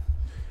 Yeah.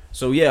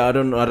 So yeah, I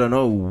don't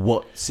know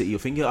what City you're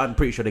thinking. I'm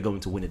pretty sure they're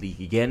going to win the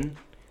league again.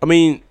 I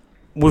mean,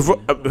 with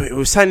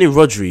signing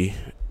Rodri,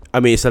 I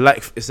mean it's not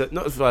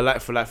a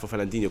like for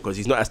Fernandinho, because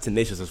he's not as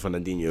tenacious as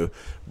Fernandinho,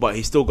 but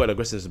he's still got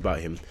aggressiveness about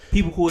him.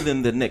 People call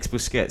him the next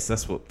Busquets.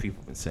 That's what people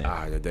have been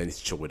saying. They need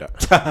to chill with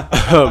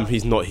that.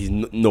 He's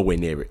nowhere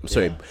near it. I'm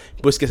sorry. Yeah.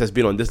 Busquets has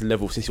been on this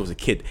level since he was a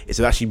kid. It's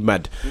actually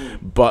mad.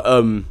 But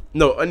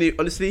no,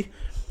 honestly,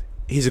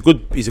 he's a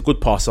good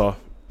passer.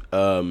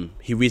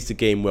 He reads the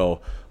game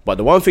well. But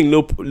the one thing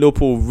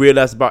Liverpool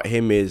realized about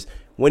him is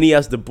when he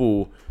has the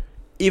ball,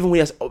 even when he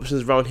has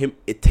options around him,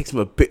 it takes him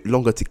a bit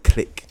longer to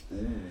click.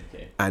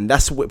 Okay. And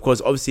that's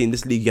because obviously in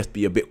this league you have to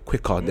be a bit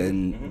quicker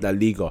than La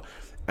Liga,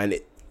 and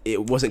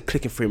it wasn't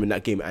clicking for him in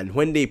that game. And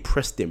when they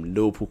pressed him,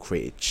 Liverpool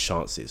created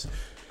chances.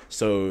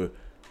 So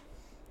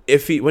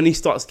when he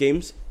starts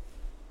games,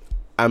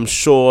 I'm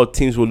sure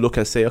teams will look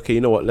and say, okay,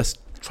 you know what, let's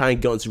try and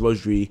get onto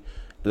Rodri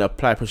and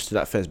apply pressure to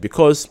that fence,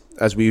 because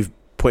as we've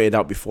pointed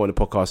out before in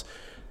the podcast,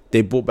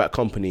 they brought back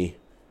Company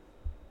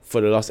for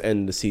the last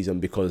end of the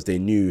season because they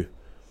knew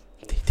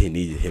they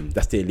needed him.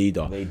 That's their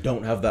leader. They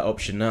don't have that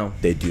option now.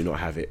 They do not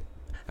have it,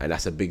 and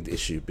that's a big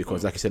issue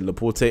because, like I said,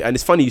 Laporte. And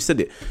it's funny you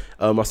said it.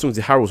 I was talking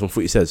to Harold from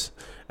Footy Says,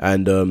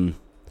 and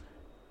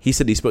he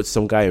said he spoke to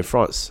some guy in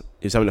France.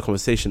 He was having a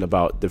conversation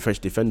about the French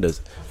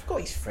defenders. I forgot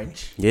he's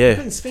French. Yeah, He's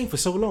been in Spain for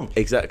so long.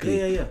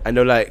 exactly. Yeah. And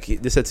they're like,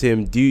 they said to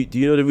him, "Do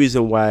you know the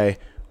reason why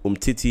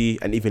Umtiti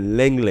and even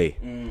Langley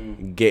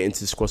get into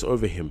the squads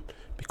over him?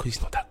 Because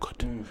he's not that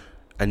good."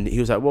 And he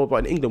was like, well, but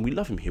in England, we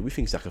love him here. We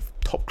think he's like a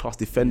top-class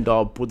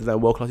defender,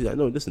 borderline world-class. He's like,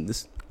 no, listen,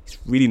 he's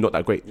really not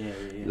that great. Yeah.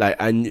 Like,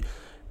 and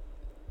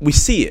we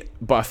see it,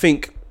 but I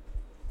think,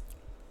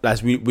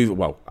 as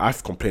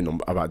I've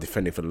complained about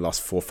defending for the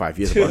last 4 or 5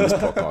 years about this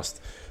podcast.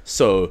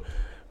 So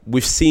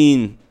we've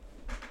seen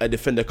a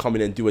defender come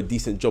in and do a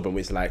decent job, and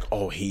it's like,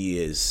 oh,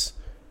 he is,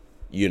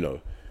 you know.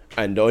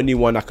 And the only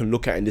one I can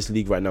look at in this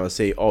league right now and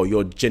say, oh,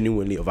 you're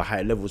genuinely of a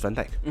higher level is Van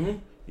Dijk. You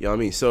know what I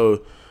mean?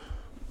 So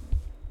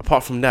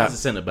apart from that, As a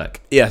centre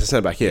back. yeah, as a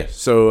centre back, yeah.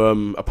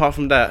 So apart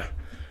from that,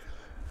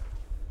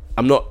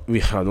 I don't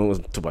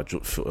want to talk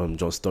about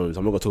John Stones.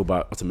 I'm not going to talk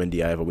about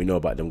Otamendi either. We know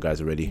about them guys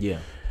already. Yeah.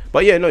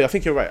 But yeah, no, I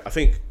think you're right. I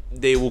think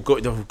they'll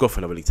go for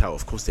another league title.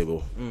 Of course they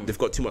will. They've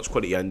got too much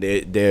quality, and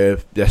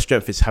their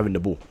strength is having the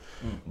ball.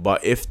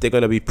 But if they're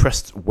going to be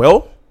pressed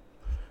well,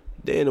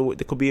 then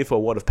they could be in for a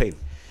world of pain.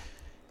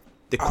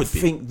 They could I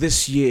think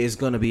this year is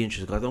going to be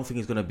interesting. I don't think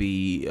it's going to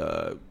be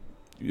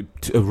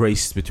a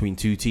race between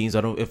two teams.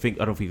 I don't think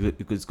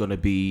it's going to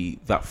be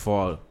that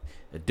far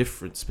a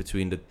difference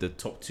between the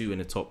top two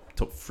and the top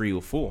 3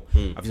 or 4. I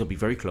think it'll be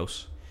very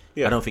close.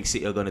 Yeah. I don't think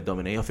City are going to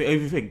dominate. I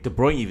think De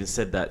Bruyne even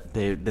said that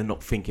they're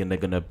not thinking they're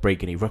going to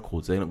break any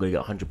records. They're not going to get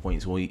 100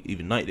 points or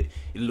even 90.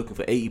 They're looking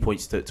for 80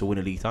 points to win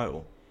a league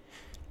title.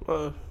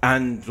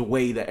 And the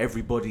way that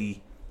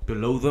everybody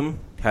below them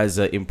has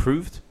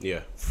improved,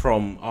 Yeah.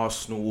 from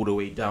Arsenal all the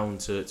way down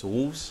to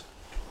Wolves,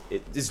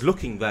 it is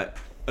looking that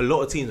a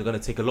lot of teams are going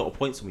to take a lot of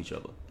points from each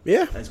other.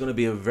 Yeah. And it's going to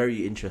be a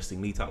very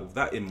interesting league title.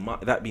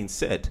 That being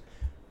said,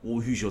 well,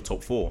 who's your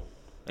top 4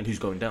 and who's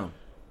going down?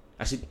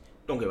 Actually,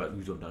 don't get about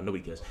who's going down.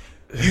 Nobody cares.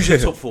 Who's your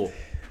top 4?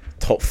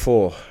 Top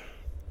 4.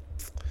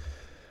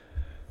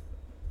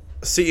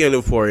 City and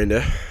Liverpool are in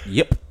there.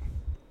 Yep.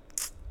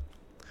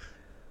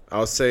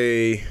 I'll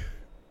say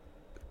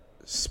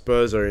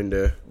Spurs are in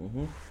there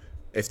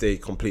if they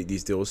complete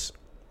these deals.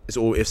 It's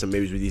all ifs and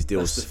maybes with these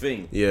deals. That's the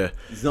thing. Yeah.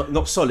 It's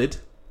not solid.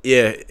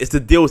 Yeah, it's the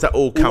deals that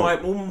all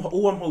count.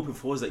 All I'm hoping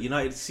for is that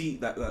United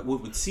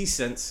would see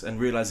sense and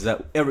realize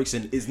that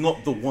Eriksen is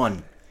not the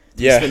one.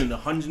 Yeah. spending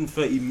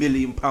 130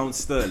 million pounds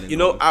sterling. You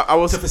know, on I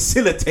was to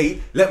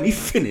facilitate. Let me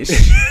finish.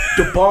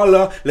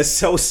 Dybala, Lo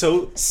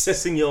Celso,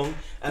 Sessegnon,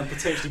 and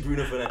potentially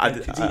Bruno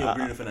Fernandes.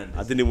 Bruno Fernandes.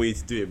 I didn't want you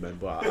to do it, man.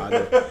 But I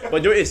know. But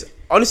you know what it is?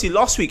 Honestly,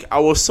 last week I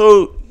was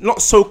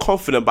not so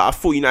confident, but I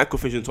thought United could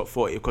finish in the top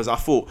 40 because I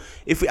thought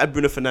if we add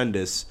Bruno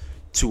Fernandes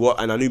to what,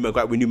 and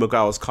we knew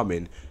Maguire was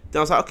coming, then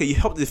I was like, okay, you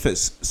help the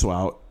defense sort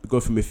out, go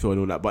for midfield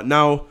and all that. But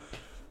now,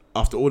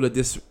 after all of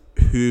this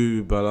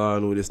hoopla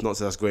and all this nonsense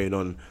that's going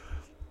on,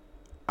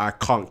 I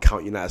can't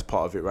count United as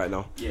part of it right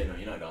now. Yeah, no,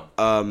 United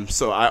aren't.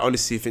 So I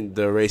honestly think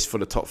the race for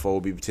the top 4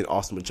 will be between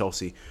Arsenal and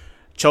Chelsea.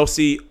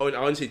 I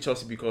only say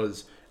Chelsea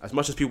because as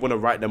much as people want to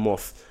write them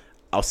off,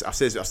 I've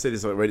said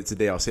this on Reddit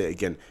today, I'll say it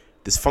again.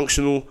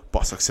 Dysfunctional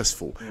but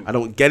successful. I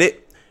don't get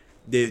it.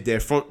 Their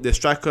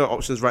striker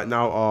options right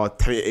now are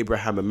Tammy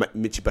Abraham and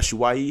Michy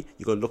Batshuayi.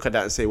 You're going to look at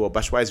that and say, well,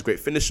 Batshuayi is a great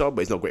finisher,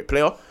 but he's not a great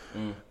player.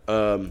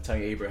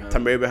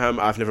 Tammy Abraham,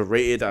 I've never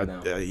rated.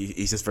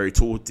 He's just very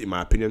tall, in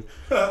my opinion.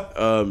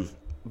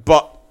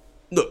 But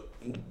look,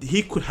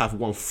 he could have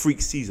one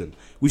freak season.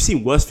 We've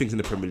seen worse things in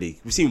the Premier League.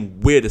 We've seen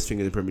weirdest things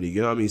in the Premier League.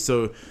 You know what I mean?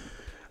 So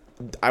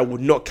I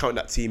would not count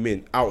that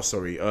team out.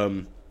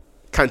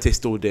 Kante's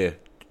still there.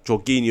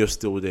 Jorginho's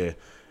still there.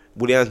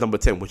 Willian's number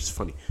 10, which is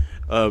funny.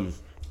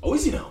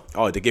 Is he now?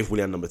 Oh, they gave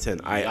Willian number 10.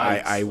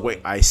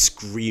 I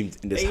screamed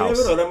in this house.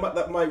 You never know,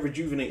 that might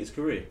rejuvenate his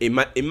career.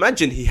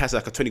 Imagine he has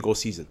like a 20-goal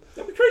season.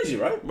 That'd be crazy,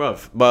 right?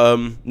 Bruv. But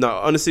no,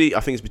 honestly,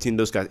 I think it's between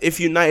those guys. If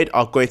United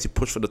are going to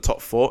push for the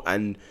top 4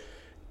 and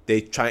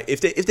they try,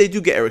 if they do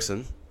get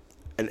Eriksen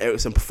and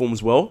Eriksen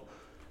performs well,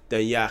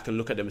 then yeah, I can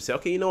look at them and say,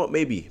 okay, you know what,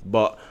 maybe.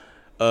 But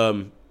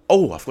I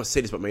forgot to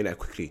say this about Man United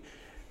quickly.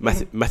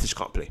 Matic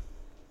can't play.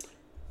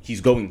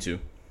 He's going to.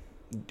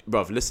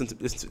 Bruv, listen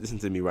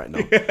to me right now.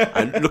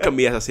 And look at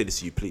me as I say this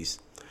to you, please.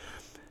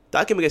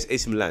 That game against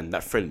AC Milan,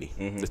 that friendly,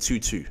 the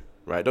 2-2,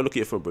 right? Don't look at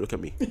your phone, bro. Look at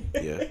me.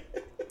 Yeah.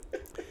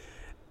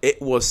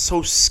 It was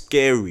so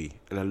scary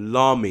and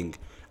alarming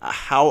at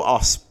how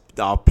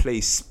our play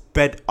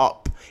sped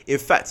up. In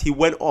fact, he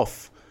went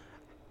off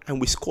and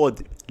we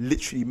scored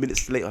literally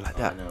minutes later like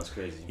that. No, it's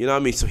crazy. You know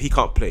what I mean? So he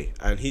can't play.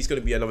 And he's going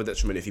to be another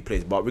detriment if he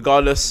plays. But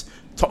regardless,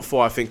 top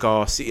 4 I think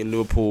are City and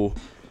Liverpool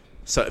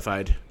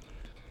certified.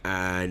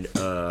 And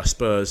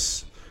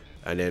Spurs,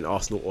 and then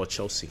Arsenal or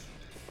Chelsea.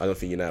 I don't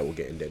think United will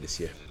get in there this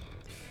year.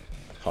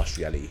 Harsh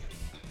reality.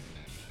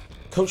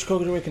 Coach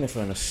Kogan, where can they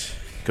find us?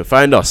 You can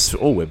find us.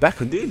 Oh, we're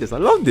back on doing this. I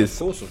love this.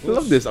 Of course. I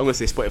love this. I'm going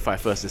to say Spotify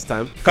first this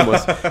time. Come on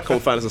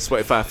find us on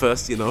Spotify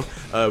first, you know.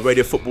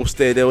 Radio Football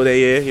Stay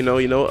there, you know.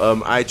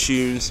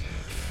 iTunes,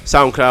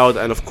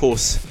 SoundCloud, and of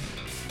course,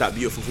 that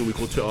beautiful thing we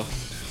call Twitter,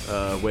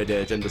 where the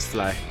agendas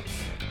fly.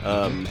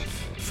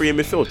 Free in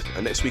midfield.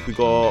 And next week we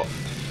got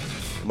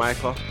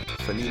Micah,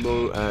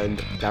 Fanimo, and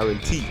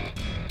Darren T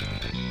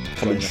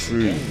coming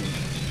through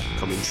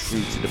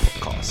to the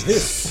podcast.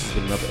 This has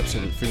been another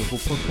episode of the Freeman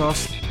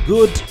Podcast.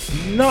 Good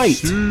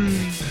night.